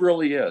 And it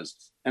really is.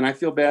 And I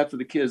feel bad for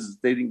the kids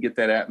that they didn't get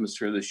that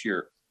atmosphere this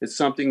year. it's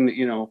something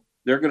that,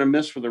 they're going to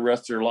miss for the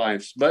rest of their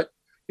lives. But,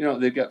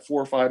 they've got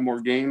 4 or 5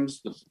 more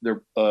games.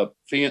 Their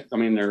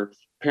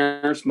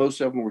parents,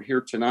 most of them were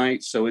here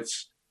tonight. So it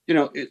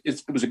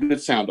was a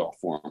good sound off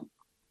for them.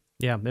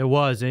 Yeah, it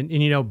was. And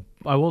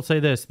I will say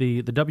this,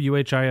 the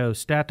WHIO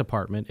stat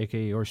department,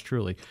 aka yours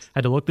truly,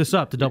 had to look this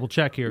up to double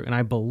check here. And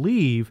I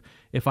believe,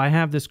 if I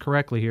have this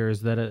correctly here,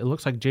 is that it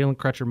looks like Jalen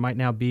Crutcher might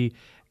now be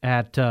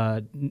at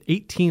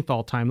 18th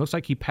all time. Looks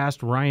like he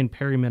passed Ryan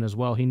Perryman as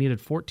well. He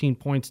needed 14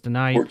 points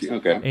tonight. 14,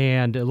 okay.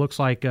 And it looks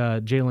like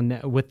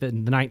Jalen with the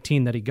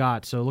 19 that he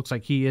got. So it looks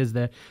like he is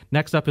the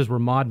next up is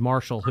Ramad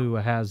Marshall, who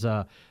has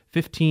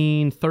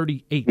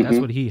 1538. That's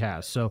what he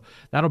has. So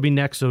that'll be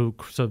next. So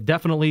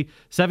definitely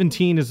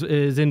 17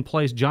 is in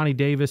place. Johnny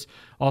Davis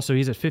also,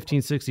 he's at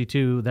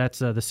 1562. That's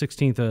the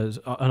 16th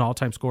an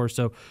all-time scorer.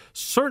 So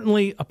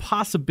certainly a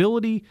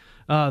possibility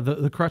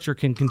the Crutcher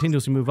can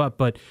continuously move up.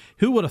 But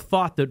who would have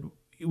thought that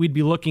we'd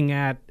be looking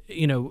at,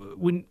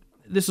 when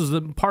this is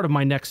the part of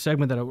my next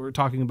segment that we're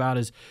talking about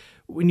is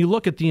when you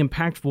look at the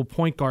impactful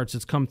point guards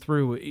that's come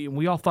through,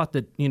 we all thought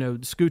that,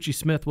 Scoochie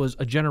Smith was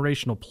a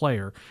generational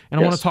player. And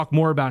I want to talk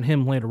more about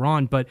him later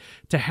on. But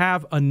to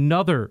have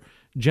another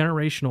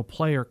generational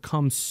player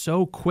come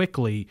so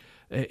quickly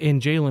in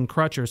Jalen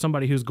Crutcher,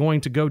 somebody who's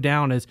going to go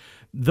down as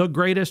the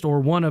greatest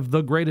or one of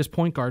the greatest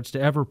point guards to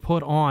ever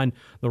put on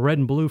the red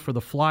and blue for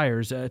the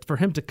Flyers, for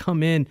him to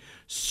come in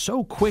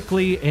so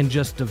quickly and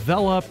just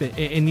develop, and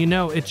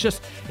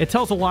it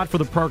tells a lot for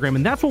the program.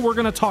 And that's what we're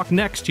going to talk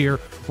next here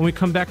when we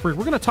come back. We're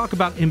going to talk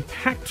about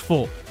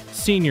impactful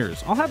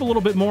seniors. I'll have a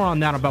little bit more on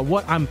that about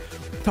what I'm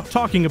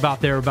talking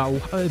about there, about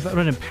what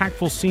an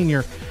impactful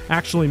senior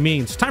actually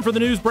means. Time for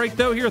the news break,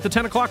 though, here at the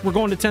 10 o'clock. We're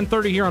going to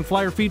 10:30 here on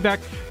Flyer Feedback.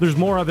 There's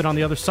more of it on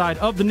the other side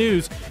of the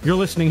news. You're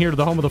listening here to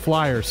the home of the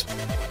Flyers.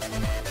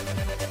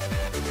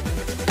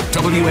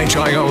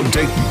 WHIO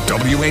Dayton,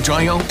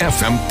 WHIO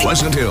FM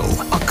Pleasant Hill,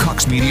 a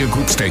Cox Media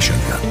Group station.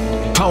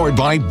 Powered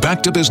by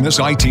Back to Business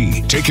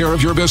IT. Take care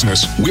of your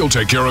business. We'll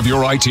take care of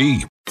your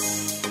IT.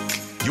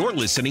 You're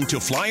listening to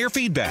Flyer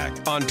Feedback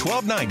on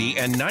 1290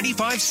 and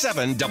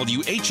 95.7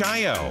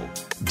 WHIO,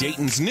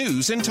 Dayton's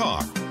news and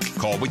talk.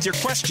 Call with your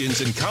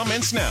questions and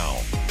comments now.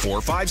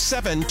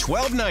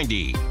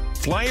 457-1290.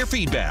 Flyer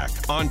Feedback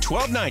on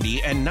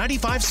 1290 and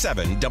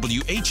 95.7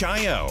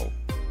 WHIO.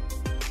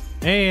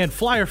 And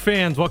Flyer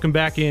fans, welcome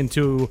back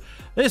into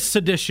this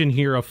edition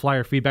here of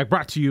Flyer Feedback,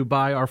 brought to you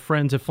by our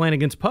friends at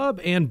Flanagan's Pub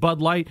and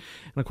Bud Light.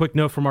 And a quick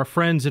note from our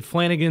friends at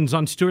Flanagan's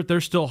on Stewart,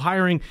 they're still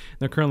hiring.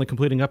 They're currently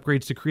completing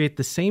upgrades to create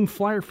the same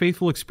Flyer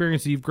faithful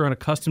experience that you've grown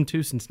accustomed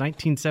to since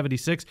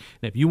 1976.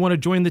 And if you want to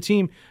join the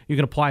team, you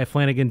can apply at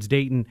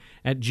flanagan'sdayton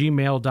at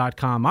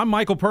gmail.com. I'm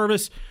Michael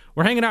Purvis.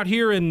 We're hanging out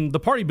here in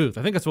the party booth.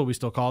 I think that's what we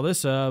still call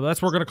this.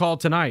 That's what we're going to call it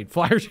tonight.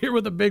 Flyers here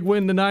with a big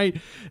win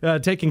tonight,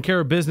 taking care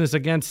of business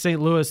against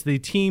St. Louis, the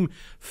team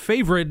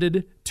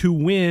favorited to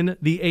win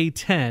the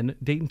A10.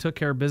 Dayton took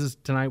care of business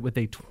tonight with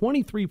a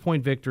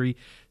 23-point victory,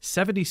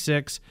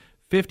 76-53.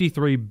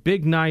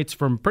 Big nights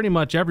from pretty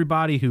much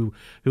everybody who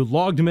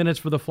logged minutes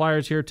for the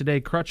Flyers here today.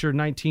 Crutcher,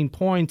 19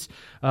 points.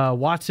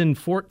 Watson,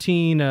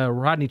 14.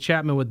 Rodney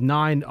Chapman with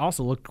 9.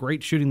 Also looked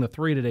great shooting the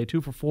 3 today, 2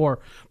 for 4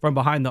 from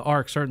behind the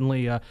arc.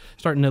 Certainly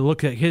starting to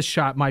look at his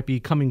shot might be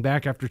coming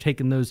back after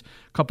taking those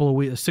couple of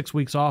weeks, 6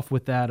 weeks off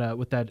with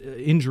that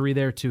injury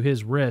there to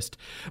his wrist.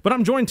 But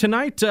I'm joined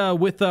tonight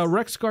with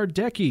Rex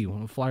Gardecki,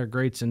 one of the Flyer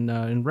greats.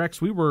 And Rex,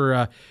 we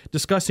were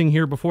discussing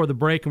here before the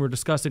break, and we're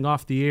discussing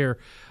off the air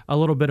a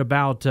little bit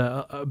about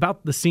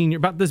this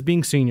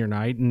being senior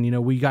night,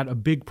 and we got a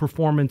big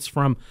performance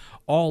from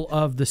all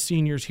of the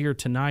seniors here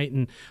tonight.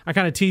 And I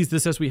kind of teased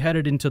this as we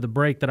headed into the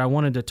break that I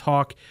wanted to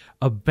talk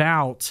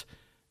about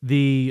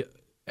the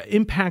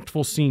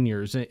impactful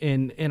seniors,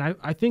 and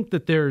I think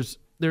that there's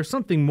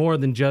something more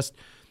than just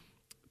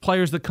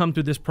players that come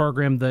through this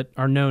program that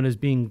are known as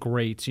being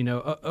great.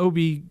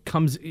 Obi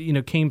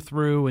came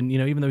through, and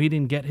even though he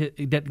didn't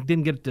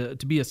get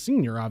to be a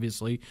senior,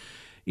 obviously.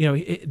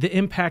 The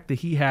impact that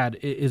he had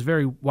is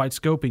very wide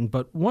scoping.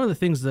 But one of the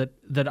things that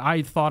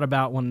I thought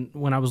about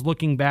when I was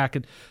looking back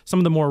at some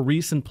of the more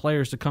recent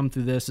players to come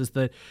through this is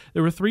that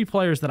there were 3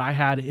 players that I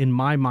had in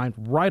my mind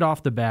right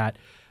off the bat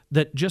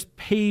that just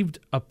paved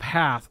a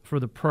path for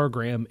the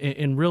program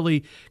and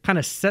really kind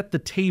of set the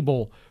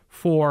table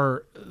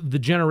for the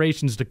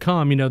generations to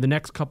come, the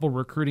next couple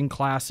recruiting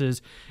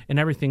classes and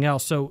everything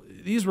else. So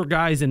these were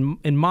guys in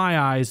my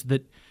eyes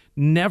that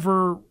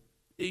never,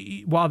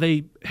 while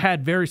they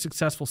had very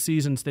successful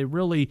seasons, they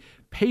really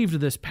paved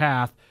this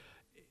path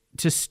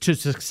to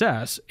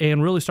success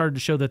and really started to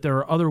show that there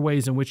are other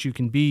ways in which you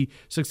can be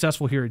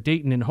successful here at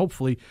Dayton and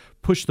hopefully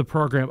push the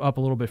program up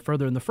a little bit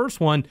further. And the first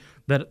one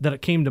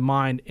that came to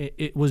mind,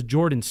 it was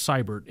Jordan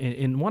Seibert.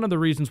 And one of the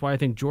reasons why I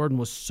think Jordan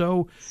was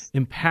so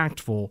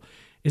impactful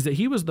is that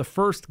he was the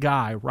first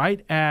guy,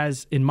 right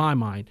as, in my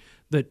mind,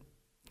 that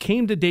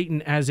came to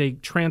Dayton as a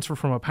transfer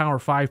from a Power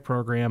 5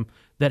 program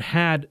that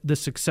had the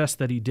success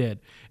that he did.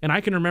 And I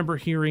can remember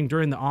hearing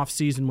during the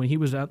offseason when he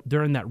was out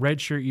during that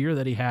redshirt year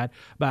that he had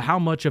about how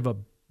much of a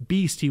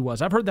beast he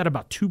was. I've heard that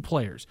about two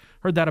players.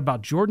 Heard that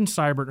about Jordan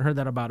Seibert and heard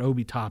that about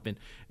Obi Toppin.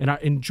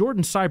 And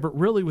Jordan Seibert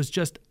really was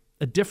just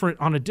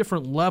on a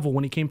different level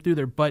when he came through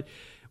there. But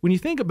when you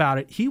think about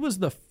it, he was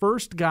the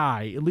first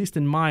guy, at least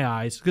in my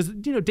eyes, because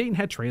Dayton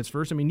had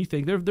transfers. I mean, you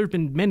think there've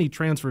been many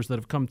transfers that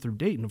have come through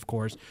Dayton, of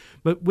course,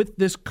 but with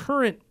this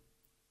current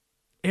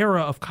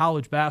era of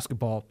college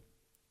basketball,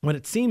 when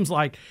it seems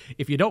like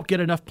if you don't get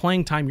enough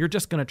playing time, you're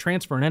just going to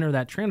transfer and enter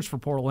that transfer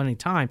portal any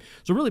time.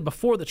 So really,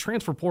 before the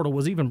transfer portal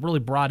was even really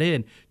brought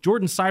in,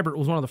 Jordan Seibert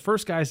was one of the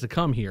first guys to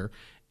come here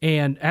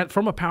and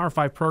from a Power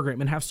 5 program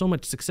and have so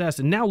much success.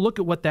 And now look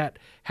at what that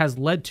has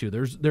led to.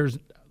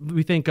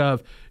 We think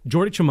of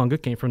Jordy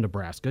Chimunga came from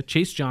Nebraska,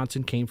 Chase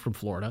Johnson came from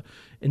Florida,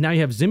 and now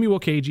you have Zimi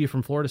Wokeji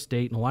from Florida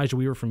State and Elijah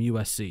Weaver from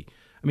USC.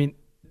 I mean,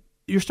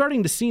 you're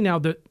starting to see now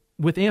that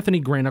with Anthony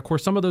Grant, of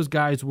course, some of those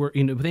guys were,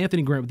 with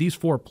Anthony Grant, with these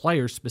four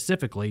players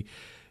specifically,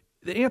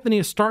 Anthony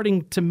is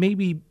starting to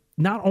maybe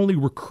not only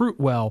recruit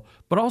well,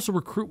 but also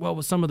recruit well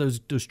with some of those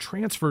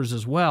transfers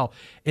as well.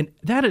 And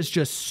that is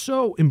just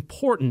so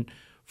important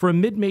for a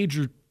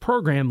mid-major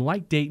program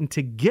like Dayton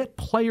to get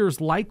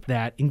players like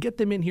that and get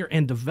them in here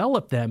and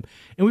develop them.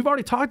 And we've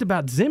already talked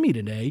about Zimi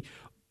today.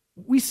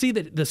 We see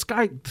that the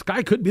sky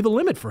could be the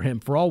limit for him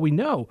for all we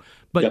know.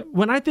 But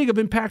when I think of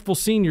impactful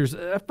seniors,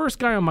 the first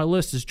guy on my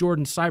list is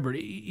Jordan Seibert.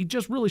 He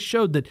just really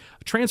showed that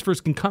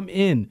transfers can come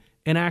in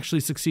and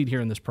actually succeed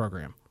here in this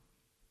program.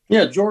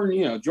 Yeah,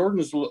 Jordan, Jordan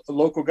is a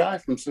local guy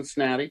from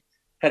Cincinnati,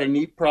 had a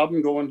knee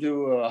problem going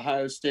to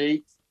Ohio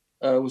State,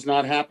 was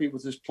not happy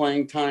with his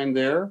playing time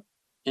there.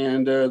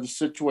 And the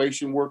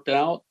situation worked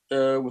out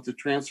with the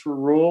transfer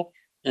rule.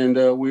 And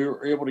we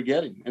were able to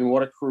get him, and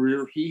what a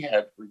career he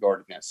had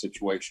regarding that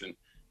situation.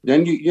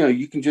 Then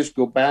you can just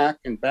go back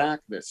that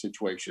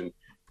situation,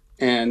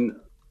 and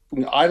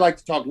I like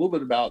to talk a little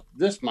bit about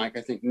this, Mike.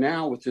 I think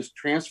now with this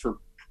transfer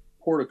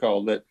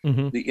protocol that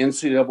the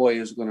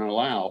NCAA is going to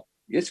allow,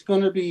 it's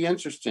going to be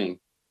interesting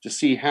to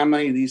see how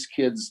many of these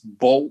kids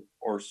bolt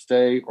or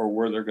stay or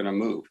where they're going to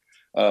move.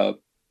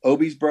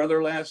 Obi's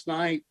brother last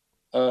night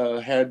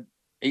had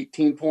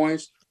 18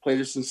 points, played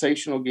a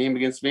sensational game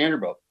against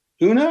Vanderbilt.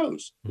 Who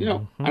knows?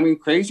 I mean,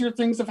 crazier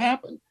things have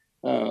happened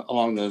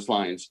along those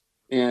lines.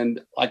 And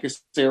like I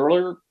said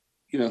earlier,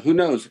 who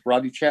knows if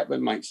Rodney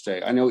Chapman might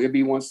stay. I know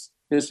Ibby wants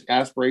his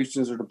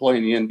aspirations are to play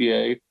in the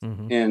NBA,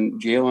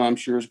 and Jalen, I'm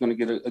sure, is going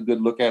to get a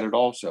good look at it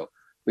also.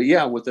 But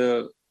yeah, with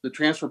the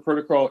transfer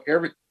protocol,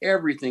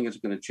 everything is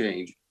going to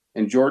change.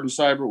 And Jordan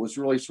Seibert was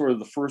really sort of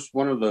the first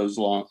one of those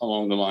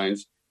along the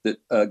lines that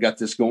got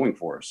this going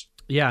for us.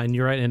 Yeah, and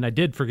you're right. And I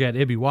did forget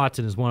Ibby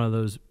Watson is one of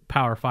those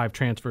Power 5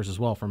 transfers as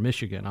well from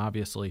Michigan,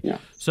 obviously. Yeah.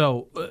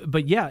 So,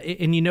 but yeah,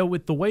 and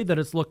with the way that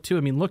it's looked too, I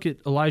mean, look at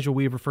Elijah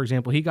Weaver, for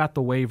example. He got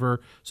the waiver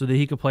so that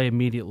he could play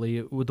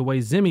immediately. With the way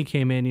Zimi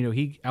came in,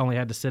 he only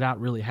had to sit out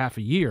really half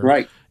a year,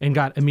 right, and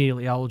got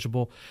immediately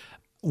eligible.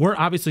 We're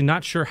obviously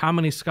not sure how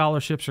many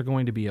scholarships are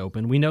going to be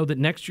open. We know that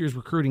next year's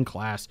recruiting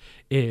class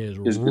is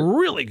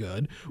really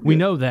good. We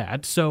know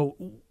that. So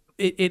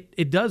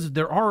it does.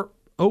 There are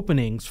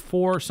openings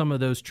for some of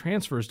those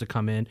transfers to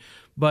come in,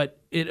 but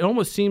it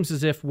almost seems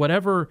as if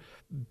whatever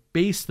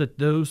base that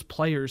those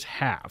players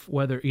have,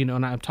 whether,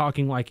 and I'm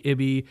talking like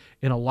Ibby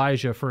and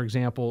Elijah, for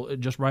example,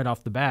 just right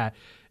off the bat,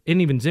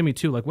 and even Zimi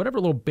too, like whatever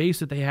little base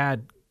that they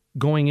had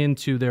going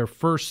into their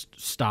first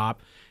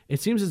stop, it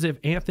seems as if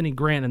Anthony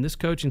Grant and this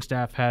coaching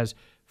staff has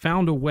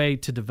found a way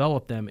to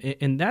develop them.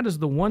 And that is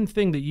the one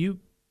thing that you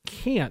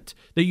have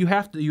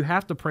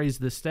to praise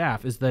this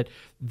staff, is that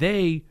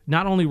they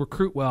not only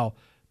recruit well,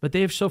 but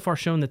they have so far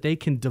shown that they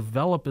can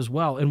develop as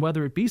well. And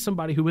whether it be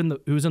somebody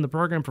who's in the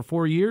program for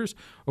 4 years,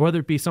 or whether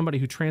it be somebody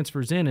who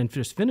transfers in and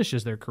just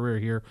finishes their career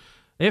here,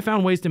 they have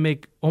found ways to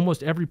make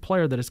almost every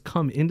player that has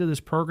come into this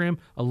program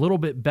a little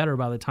bit better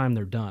by the time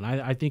they're done.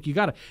 I think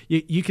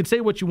you can say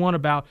what you want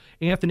about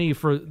Anthony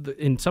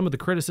in some of the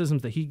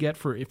criticisms that he gets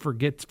for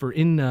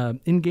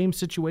in-game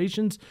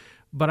situations,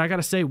 but I got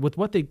to say, with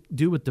what they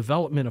do with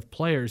development of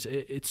players,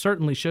 it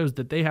certainly shows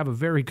that they have a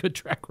very good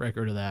track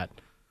record of that.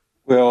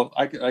 Well,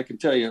 I can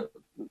tell you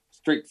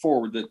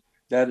straightforward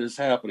that is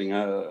happening.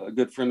 A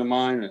good friend of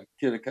mine, a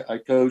kid I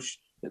coached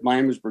at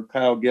Miamisburg,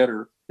 Kyle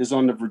Getter, is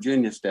on the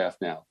Virginia staff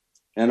now.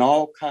 And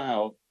all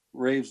Kyle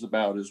raves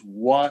about is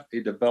what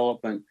a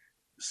development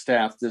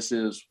staff this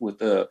is with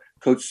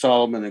Coach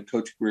Solomon and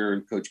Coach Greer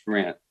and Coach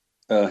Grant.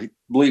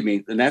 Believe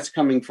me, and that's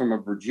coming from a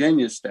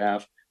Virginia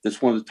staff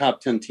that's one of the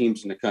top 10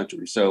 teams in the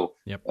country. So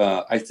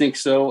I think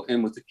so.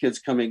 And with the kids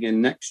coming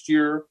in next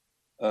year,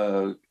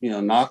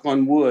 knock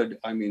on wood,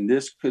 I mean,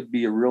 this could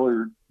be a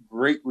really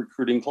great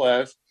recruiting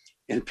class.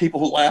 And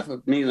people laugh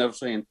at me and they're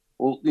saying,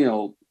 well,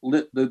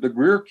 the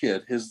Greer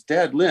kid, his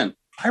dad, Lynn,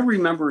 I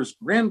remember his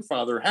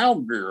grandfather, Hal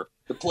Greer,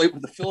 that played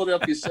with the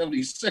Philadelphia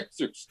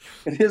 76ers.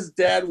 And his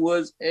dad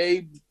was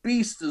a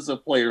beast as a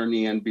player in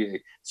the NBA.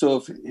 So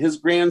if his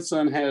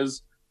grandson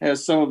has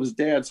some of his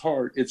dad's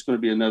heart, it's going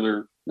to be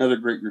another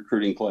great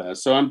recruiting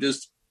class. So I'm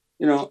just,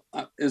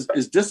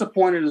 as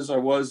disappointed as I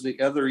was the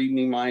other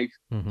evening, Mike,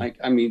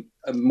 I'm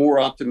more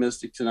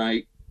optimistic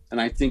tonight. And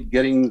I think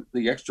getting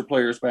the extra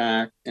players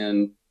back,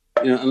 and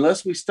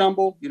unless we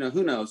stumble,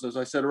 who knows? As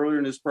I said earlier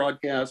in this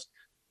broadcast,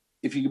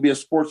 if you could be a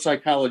sports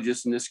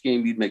psychologist in this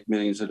game, you'd make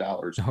millions of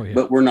dollars. Oh, yeah.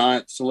 But we're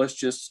not. So let's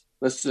just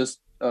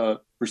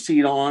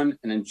proceed on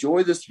and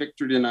enjoy this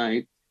victory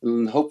tonight,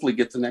 and hopefully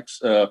get the next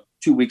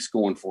 2 weeks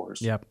going for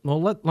us. Yep.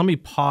 Well, let me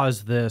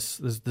pause this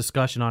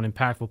discussion on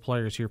impactful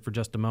players here for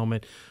just a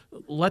moment.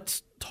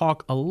 Let's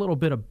talk a little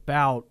bit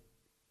about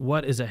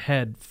what is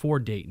ahead for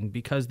Dayton,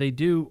 because they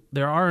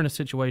are in a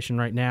situation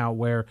right now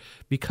where,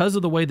 because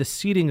of the way the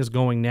seeding is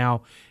going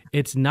now,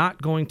 it's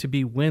not going to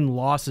be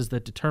win-losses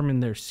that determine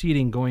their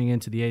seeding going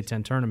into the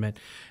A-10 tournament.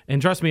 And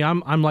trust me,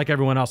 I'm like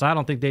everyone else. I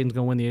don't think Dayton's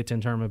going to win the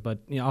A-10 tournament, but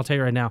I'll tell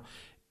you right now,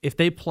 if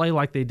they play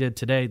like they did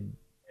today,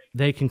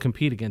 they can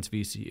compete against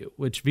VCU,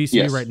 which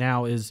VCU right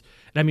now is.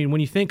 I mean,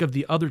 when you think of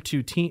the other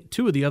two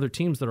of the other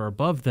teams that are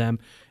above them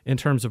in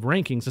terms of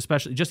rankings,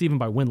 especially just even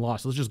by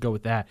win-loss, let's just go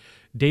with that.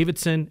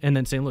 Davidson and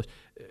then St. Louis,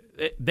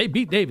 they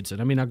beat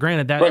Davidson. I mean, now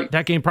granted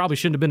that game probably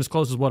shouldn't have been as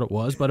close as what it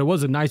was, but it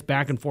was a nice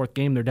back-and-forth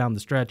game there down the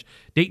stretch.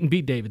 Dayton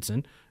beat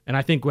Davidson, and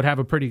I think would have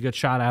a pretty good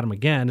shot at them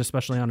again,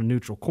 especially on a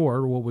neutral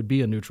court, or what would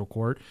be a neutral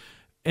court.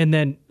 And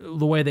then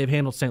the way they've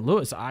handled St.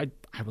 Louis, I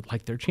would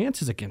like their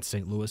chances against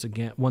St. Louis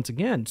once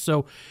again.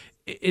 So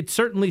it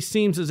certainly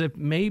seems as if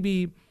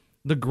maybe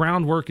the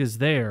groundwork is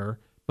there,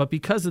 but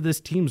because of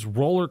this team's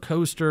roller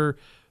coaster,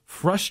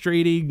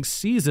 frustrating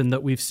season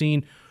that we've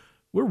seen,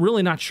 we're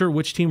really not sure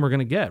which team we're going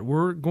to get.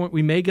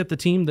 We may get the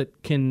team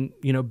that can,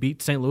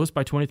 beat St. Louis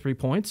by 23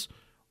 points,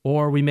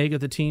 or we may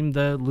get the team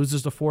that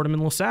loses to Fordham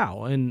and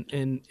LaSalle. And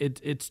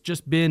it's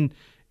just been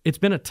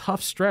a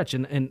tough stretch,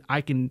 and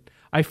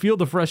I feel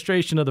the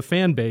frustration of the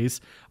fan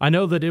base. I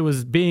know that it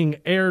was being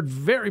aired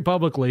very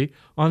publicly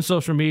on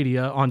social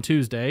media on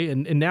Tuesday,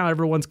 and now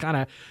everyone's kind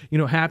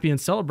of happy and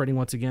celebrating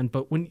once again.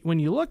 But when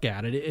you look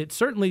at it, it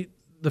certainly,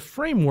 the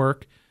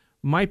framework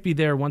might be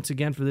there once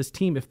again for this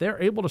team. If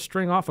they're able to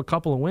string off a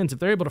couple of wins, if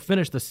they're able to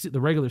finish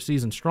the regular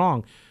season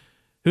strong,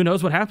 who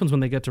knows what happens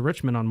when they get to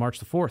Richmond on March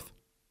the 4th.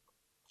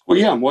 Well,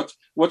 yeah, and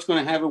what's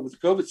going to happen with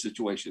the COVID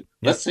situation?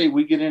 Yep. Let's say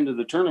we get into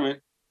the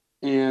tournament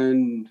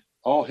and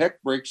all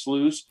heck breaks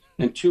loose,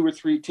 and 2 or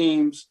 3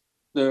 teams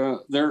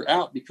they're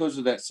out because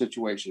of that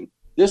situation.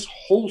 This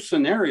whole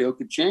scenario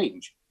could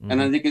change,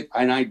 and I think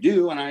and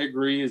I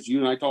agree, as you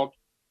and I talked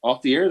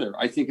off the air there.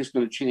 I think it's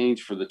going to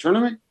change for the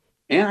tournament,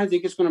 and I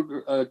think it's going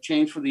to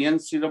change for the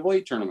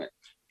NCAA tournament.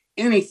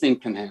 Anything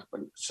can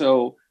happen.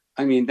 So,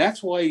 I mean,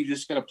 that's why you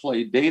just got to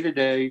play day to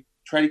day.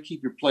 Try to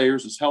keep your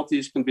players as healthy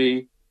as can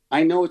be.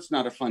 I know it's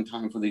not a fun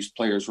time for these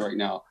players right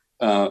now.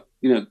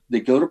 They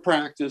go to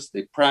practice,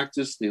 they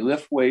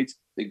lift weights,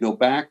 they go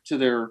back to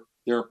their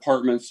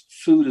apartments.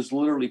 Food is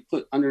literally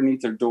put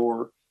underneath their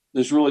door.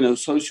 There's really no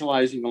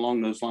socializing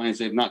along those lines.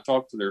 They've not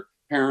talked to their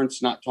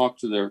parents, not talked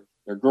to their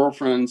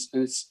girlfriends.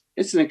 And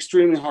it's an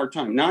extremely hard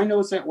time. Now, I know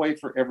it's that way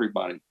for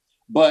everybody,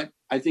 but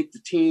I think the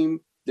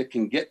team that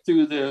can get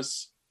through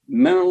this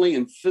mentally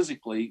and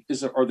physically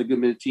are the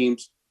good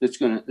teams that's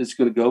going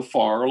to go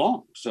far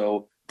along.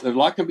 So a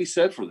lot can be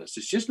said for this.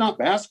 It's just not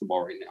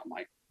basketball right now,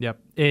 Mike.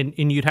 Yep.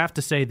 And you'd have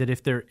to say that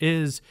if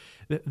there's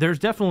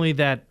definitely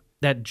that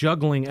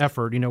juggling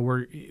effort,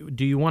 where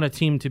do you want a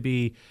team to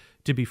be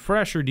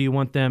fresh, or do you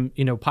want them,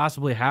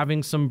 possibly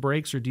having some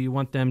breaks, or do you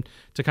want them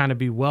to kind of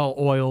be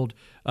well-oiled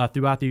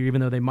throughout the year,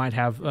 even though they might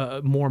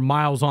have more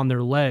miles on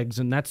their legs?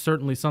 And that's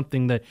certainly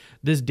something that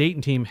this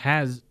Dayton team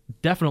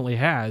definitely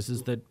has,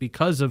 is that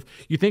because of,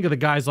 you think of the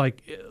guys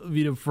like,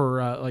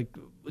 for like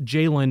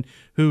Jalen,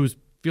 who's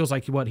feels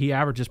like he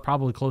averages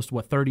probably close to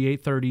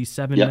 38,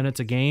 37 minutes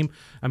a game.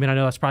 I mean, I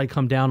know that's probably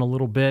come down a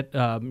little bit,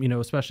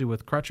 especially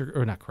with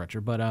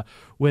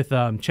with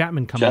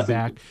Chapman coming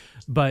back.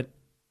 But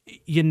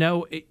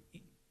it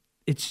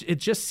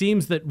just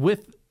seems that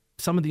with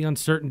some of the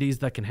uncertainties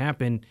that can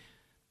happen,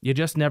 you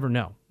just never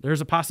know.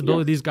 There's a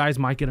possibility these guys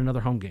might get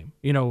another home game.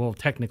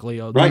 Technically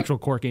a neutral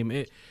court game.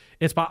 I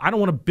don't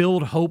want to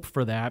build hope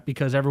for that,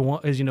 because everyone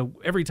is,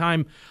 every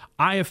time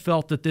I have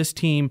felt that this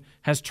team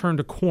has turned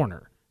a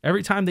corner.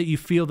 Every time that you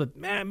feel that,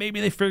 maybe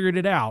they figured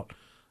it out,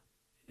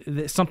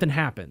 something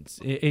happens.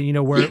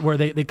 Where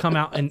they come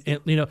out and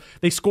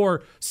they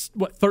score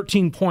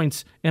 13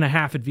 points and a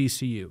half at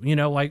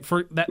VCU. Like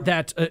for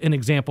that's an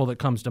example that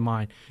comes to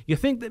mind. You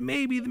think that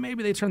maybe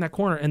they turn that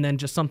corner, and then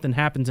just something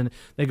happens and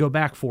they go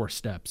back 4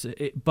 steps.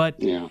 One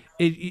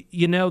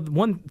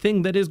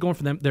thing that is going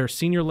for them, they're a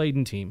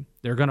senior-laden team.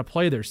 They're going to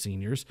play their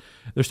seniors.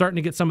 They're starting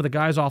to get some of the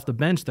guys off the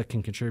bench that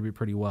can contribute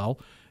pretty well.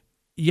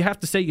 You have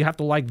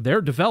to like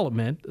their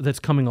development that's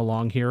coming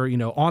along here,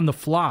 on the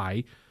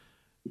fly.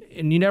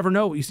 And you never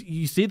know.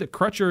 You see that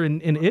Crutcher and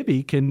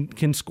Ibby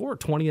can score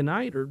 20 a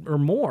night or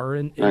more.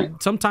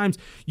 And sometimes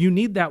you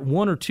need that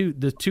one or two,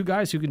 the 2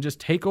 guys who can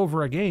just take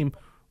over a game.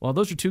 Well,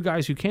 those are 2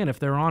 guys who can if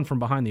they're on from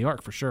behind the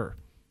arc for sure.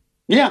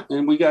 Yeah,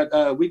 and we got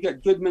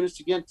good minutes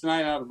again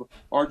tonight out of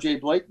R.J.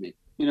 Blakeney.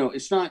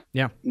 It's not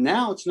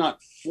now. It's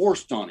not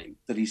forced on him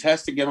that he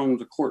has to get on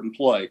the court and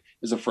play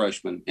as a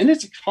freshman. And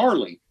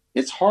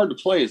it's hard to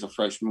play as a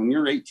freshman when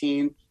you're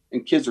 18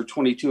 and kids are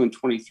 22 and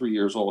 23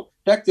 years old.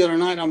 Heck, the other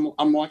night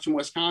I'm watching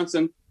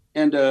Wisconsin,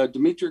 and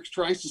Demetrius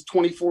Trice is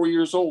 24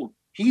 years old.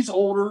 He's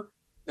older,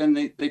 and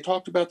they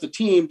talked about the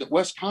team, that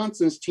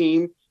Wisconsin's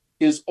team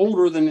is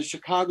older than the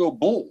Chicago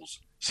Bulls.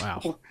 Wow.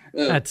 So,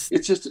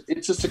 it's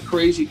just a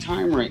crazy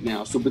time right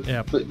now. So, but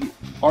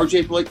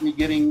RJ Blakeney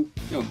getting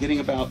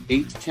about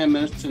 8 to 10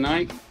 minutes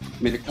tonight,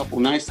 made a couple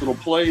nice little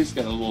plays,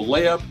 got a little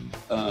layup.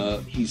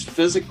 He's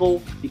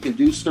physical. He can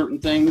do certain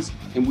things,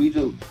 and we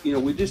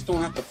just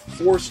don't have to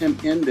force him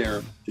in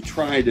there to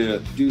try to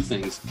do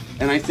things.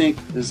 And I think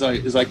as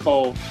I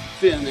call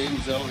Finn in the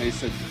end zone, I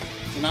said,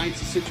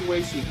 tonight's a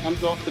situation. He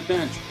comes off the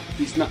bench.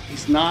 He's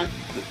not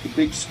the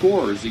big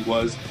scorer as he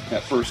was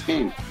that first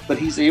game, but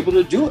he's able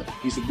to do it.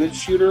 He's a good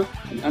shooter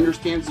and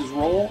understands his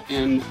role.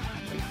 And,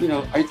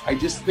 I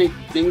just think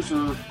things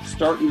are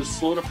starting to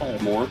solidify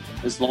more.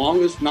 As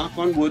long as, knock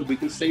on wood, we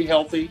can stay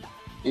healthy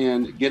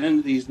and get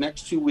into these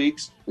next 2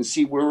 weeks and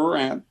see where we're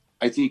at.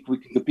 I think we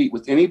can compete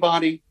with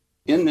anybody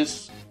in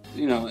this,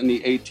 in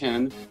the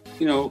A-10.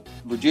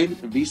 Virginia,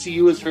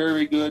 VCU is very,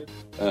 very good.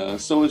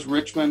 So is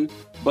Richmond.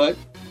 But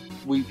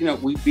we've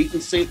beaten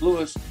St.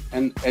 Louis,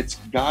 and it's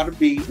got to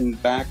be in the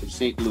back of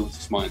St.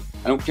 Louis's mind.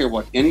 I don't care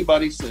what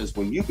anybody says.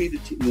 When you beat a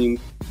team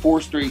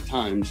 4 straight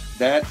times,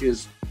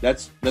 that's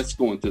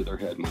going through their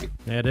head, Mike.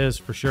 It is,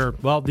 for sure.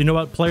 Well, you know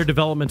what? Player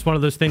development's one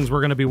of those things we're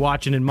going to be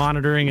watching and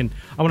monitoring, and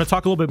I want to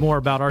talk a little bit more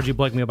about RJ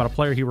Blakeney, about a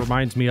player he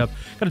reminds me of.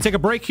 Going to take a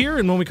break here,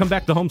 and when we come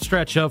back, the home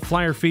stretch of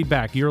Flyer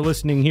Feedback. You're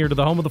listening here to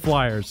the home of the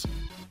Flyers.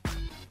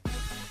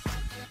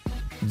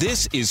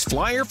 This is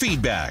Flyer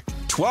Feedback,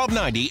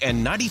 1290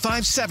 and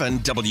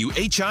 95.7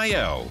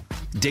 WHIO,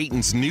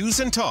 Dayton's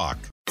News and Talk.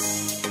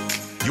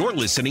 You're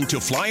listening to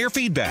Flyer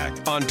Feedback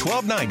on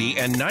 1290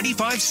 and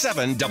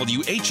 95.7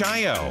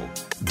 WHIO,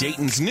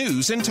 Dayton's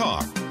News and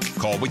Talk.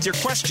 Call with your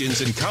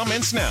questions and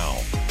comments now,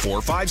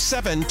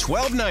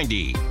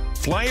 457-1290.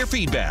 Flyer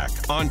Feedback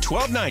on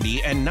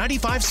 1290 and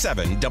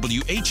 95.7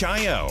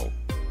 WHIO.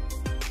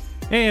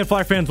 And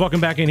Flyer fans, welcome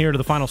back in here to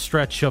the final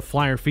stretch of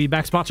Flyer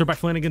Feedback, sponsored by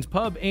Flanagan's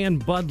Pub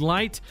and Bud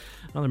Light.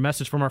 Another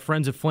message from our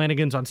friends at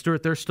Flanagan's on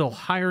Stewart. They're still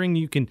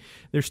hiring.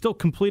 They're still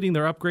completing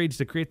their upgrades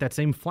to create that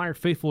same Flyer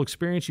faithful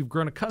experience you've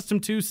grown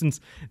accustomed to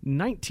since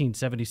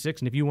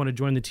 1976. And if you want to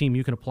join the team,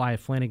 you can apply at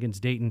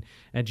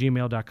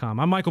flanagan'sdayton@gmail.com.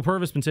 I'm Michael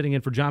Purvis, been sitting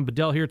in for John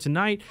Bedell here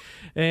tonight.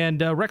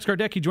 And Rex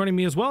Gardecki joining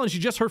me as well. As you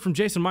just heard from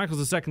Jason Michaels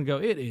a second ago,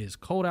 it is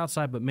cold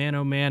outside, but man,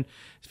 oh man,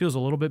 it feels a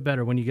little bit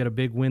better when you get a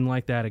big win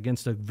like that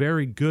against a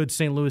very good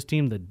St. Louis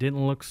team that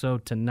didn't look so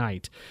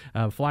tonight.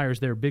 Flyers,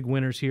 they're big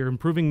winners here,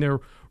 improving their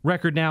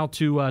record now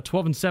to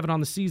 12-7 on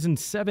the season,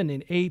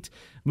 7-8,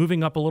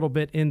 moving up a little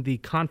bit in the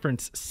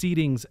conference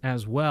seedings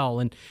as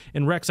well. And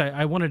Rex,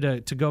 I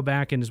wanted to go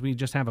back, and as we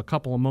just have a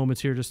couple of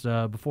moments here just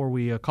before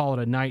we call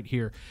it a night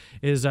here,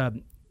 is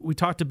we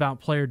talked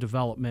about player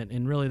development,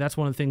 and really that's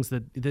one of the things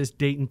that this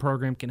Dayton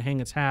program can hang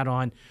its hat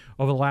on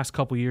over the last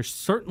couple of years.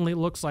 Certainly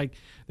looks like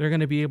they're going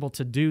to be able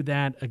to do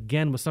that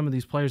again with some of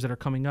these players that are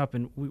coming up.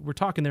 And we're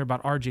talking there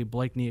about RJ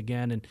Blakeney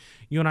again, and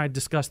you and I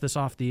discussed this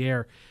off the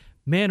air.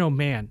 Man, oh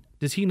man,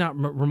 does he not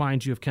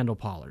remind you of Kendall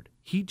Pollard?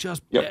 He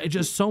just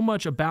so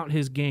much about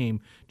his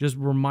game just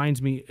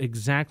reminds me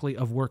exactly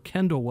of where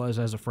Kendall was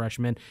as a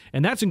freshman,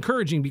 and that's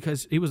encouraging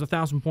because he was a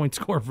 1,000-point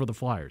scorer for the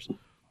Flyers.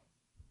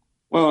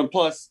 Well, and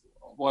plus,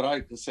 what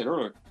I said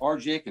earlier,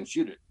 RJ can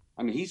shoot it.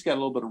 I mean, he's got a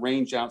little bit of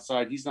range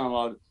outside. He's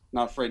not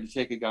afraid to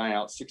take a guy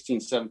out 16,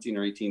 17,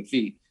 or 18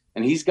 feet,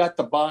 and he's got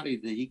the body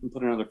that he can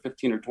put another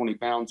 15 or 20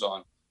 pounds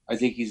on. I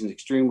think he's an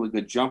extremely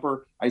good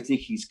jumper. I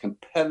think he's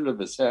competitive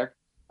as heck.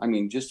 I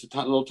mean, just the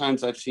little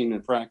times I've seen him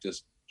in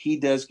practice, he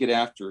does get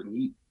after it,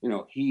 and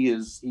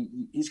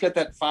he's got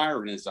that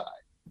fire in his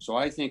eye. So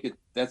I think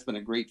that's been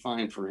a great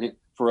find for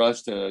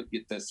us to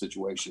get that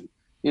situation.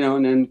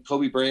 And then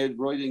Kobe Bryant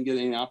really didn't get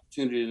any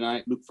opportunity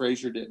tonight. Luke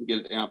Frazier didn't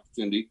get an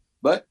opportunity,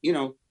 but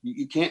you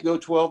can't go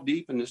 12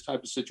 deep in this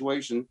type of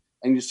situation.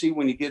 And you see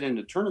when you get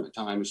into tournament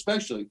time,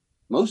 especially,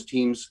 most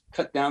teams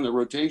cut down their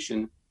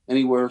rotation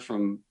anywhere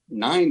from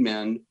 9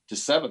 men to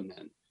 7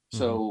 men. Mm-hmm.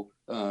 So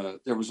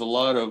there was a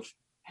lot of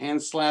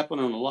hand slapping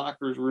in the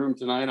locker room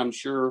tonight. I'm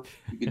sure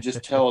you could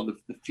just tell the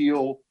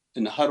feel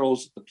in the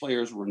huddles. The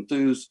players were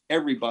enthused.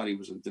 Everybody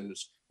was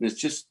enthused, and it's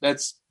just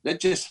that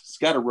just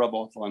got to rub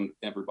off on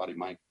everybody,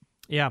 Mike.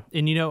 Yeah,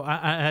 and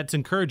it's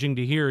encouraging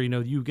to hear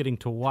you getting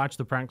to watch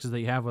the practices that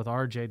you have with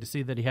RJ, to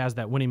see that he has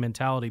that winning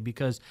mentality,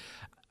 because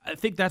I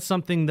think that's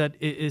something that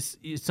is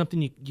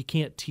something you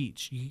can't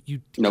teach. You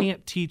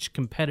can't teach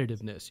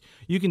competitiveness.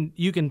 You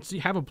can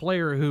have a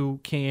player who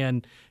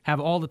can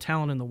have all the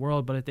talent in the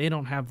world, but if they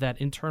don't have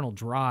that internal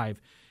drive,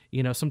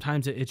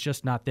 sometimes it's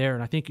just not there.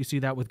 And I think you see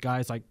that with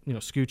guys like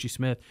Scoochie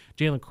Smith,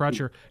 Jalen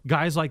Crutcher,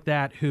 guys like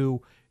that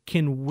who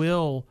can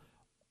will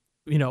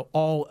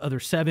all other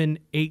 7,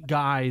 8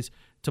 guys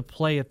to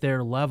play at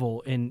their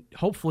level, and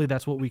hopefully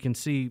that's what we can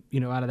see,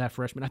 out of that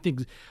freshman.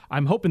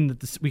 I'm hoping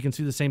that we can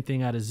see the same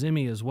thing out of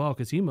Zimmy as well,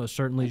 because he most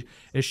certainly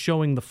is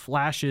showing the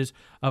flashes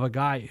of a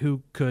guy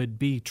who could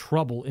be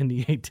trouble in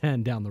the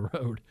A-10 down the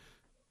road.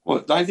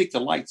 Well, I think the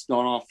light's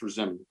gone off for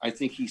Zimmer. I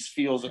think he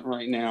feels it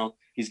right now.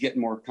 He's getting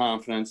more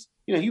confidence.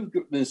 You know, he was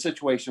in a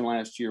situation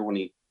last year when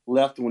he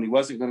left and when he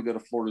wasn't going to go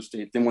to Florida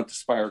State, then went to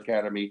Spire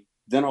Academy.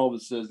 Then all of a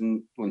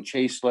sudden, when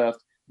Chase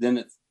left, then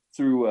it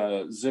threw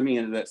Zimmy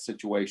into that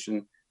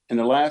situation. In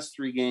the last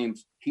 3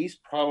 games, he's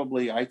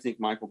probably, I think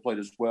Michael played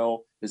as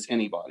well as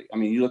anybody. I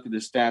mean, you look at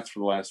his stats for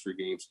the last 3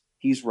 games,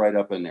 he's right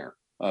up in there.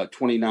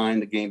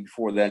 29, the game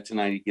before that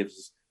tonight, he gives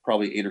us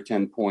probably 8 or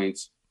 10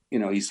 points. You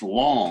know, he's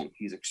long.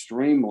 He's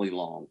extremely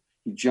long.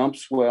 He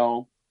jumps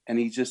well. And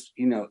he just,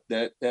 you know,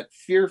 that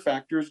fear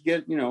factor is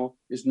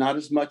not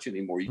as much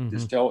anymore. You can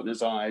just tell it in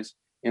his eyes.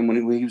 And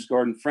when he was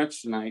guarding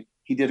French tonight,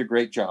 he did a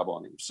great job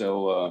on him.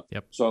 So,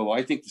 so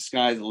I think the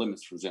sky's the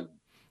limits for Zimmer.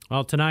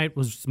 Well, tonight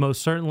was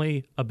most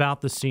certainly about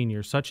the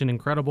seniors. Such an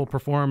incredible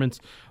performance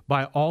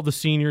by all the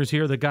seniors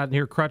here that got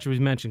here. Crutcher, we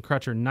mentioned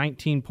Crutcher,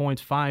 19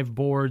 points, 5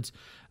 boards,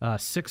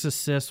 6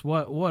 assists.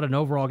 What an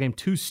overall game.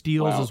 2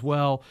 steals as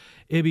well.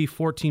 Ibby,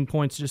 14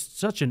 points. Just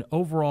such an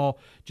overall,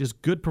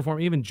 just good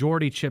performance. Even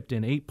Jordy chipped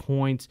in 8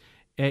 points.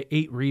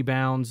 8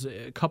 rebounds,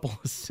 a couple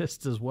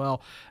assists as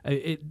well.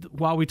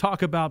 While we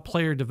talk about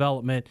player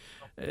development,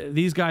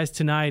 these guys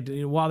tonight,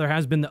 while there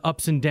has been the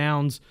ups and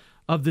downs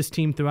of this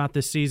team throughout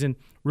this season,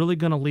 really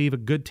going to leave a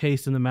good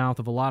taste in the mouth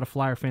of a lot of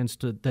Flyer fans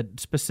that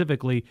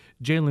specifically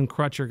Jalen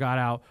Crutcher got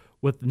out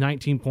with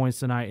 19 points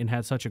tonight and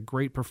had such a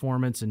great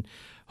performance. And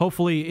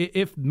hopefully,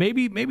 if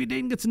maybe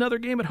Dayton gets another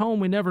game at home,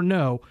 we never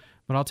know.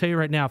 But I'll tell you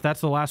right now, if that's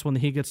the last one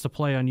that he gets to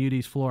play on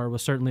UD's floor, it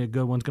was certainly a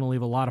good one. It's going to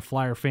leave a lot of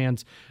Flyer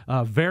fans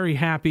very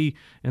happy,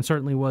 and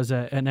certainly was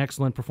an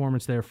excellent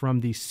performance there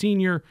from the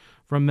senior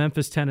from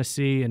Memphis,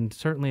 Tennessee, and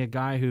certainly a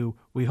guy who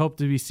we hope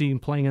to be seeing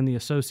playing in the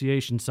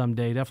association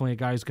someday. Definitely a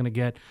guy who's going to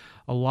get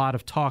a lot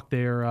of talk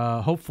there,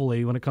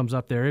 hopefully, when it comes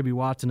up there. Ibby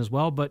Watson as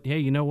well. But, hey,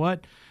 you know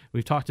what?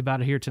 We've talked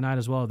about it here tonight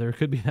as well. There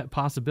could be that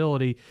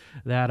possibility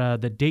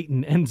that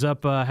Dayton ends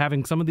up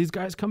having some of these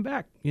guys come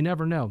back. You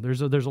never know.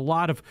 There's a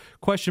lot of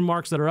question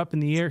marks that are up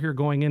in the air here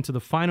going into the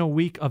final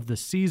week of the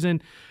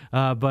season.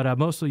 But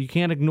mostly you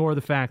can't ignore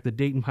the fact that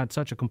Dayton had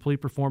such a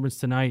complete performance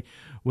tonight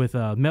with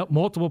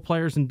multiple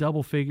players in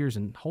double figures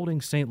and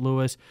holding St.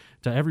 Louis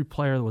to every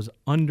player that was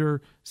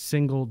under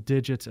single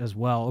digits as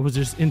well. It was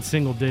just in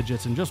single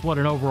digits, and just what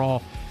an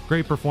overall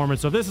great performance.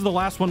 So this is the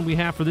last one we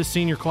have for this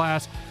senior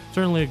class.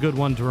 Certainly a good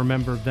one to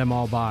remember them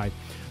all by.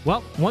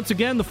 Well, once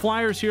again, the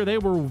Flyers here, they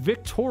were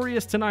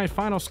victorious tonight.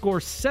 Final score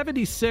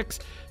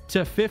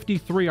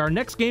 76-53. Our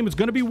next game is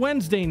going to be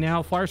Wednesday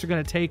now. Flyers are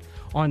going to take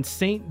on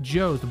St.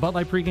 Joe's. The Bud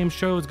Light pregame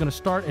show is going to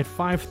start at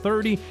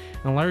 5:30,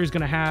 and Larry's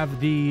going to have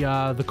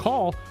the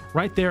call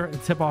right there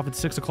at tip-off at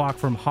 6 o'clock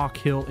from Hawk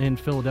Hill in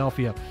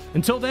Philadelphia.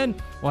 Until then,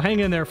 well, hang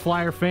in there,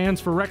 Flyer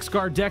fans. For Rex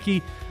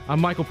Gardecki, I'm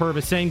Michael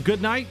Purvis saying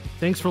good night.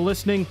 Thanks for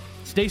listening.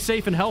 Stay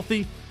safe and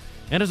healthy.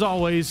 And as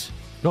always,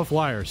 go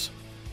Flyers.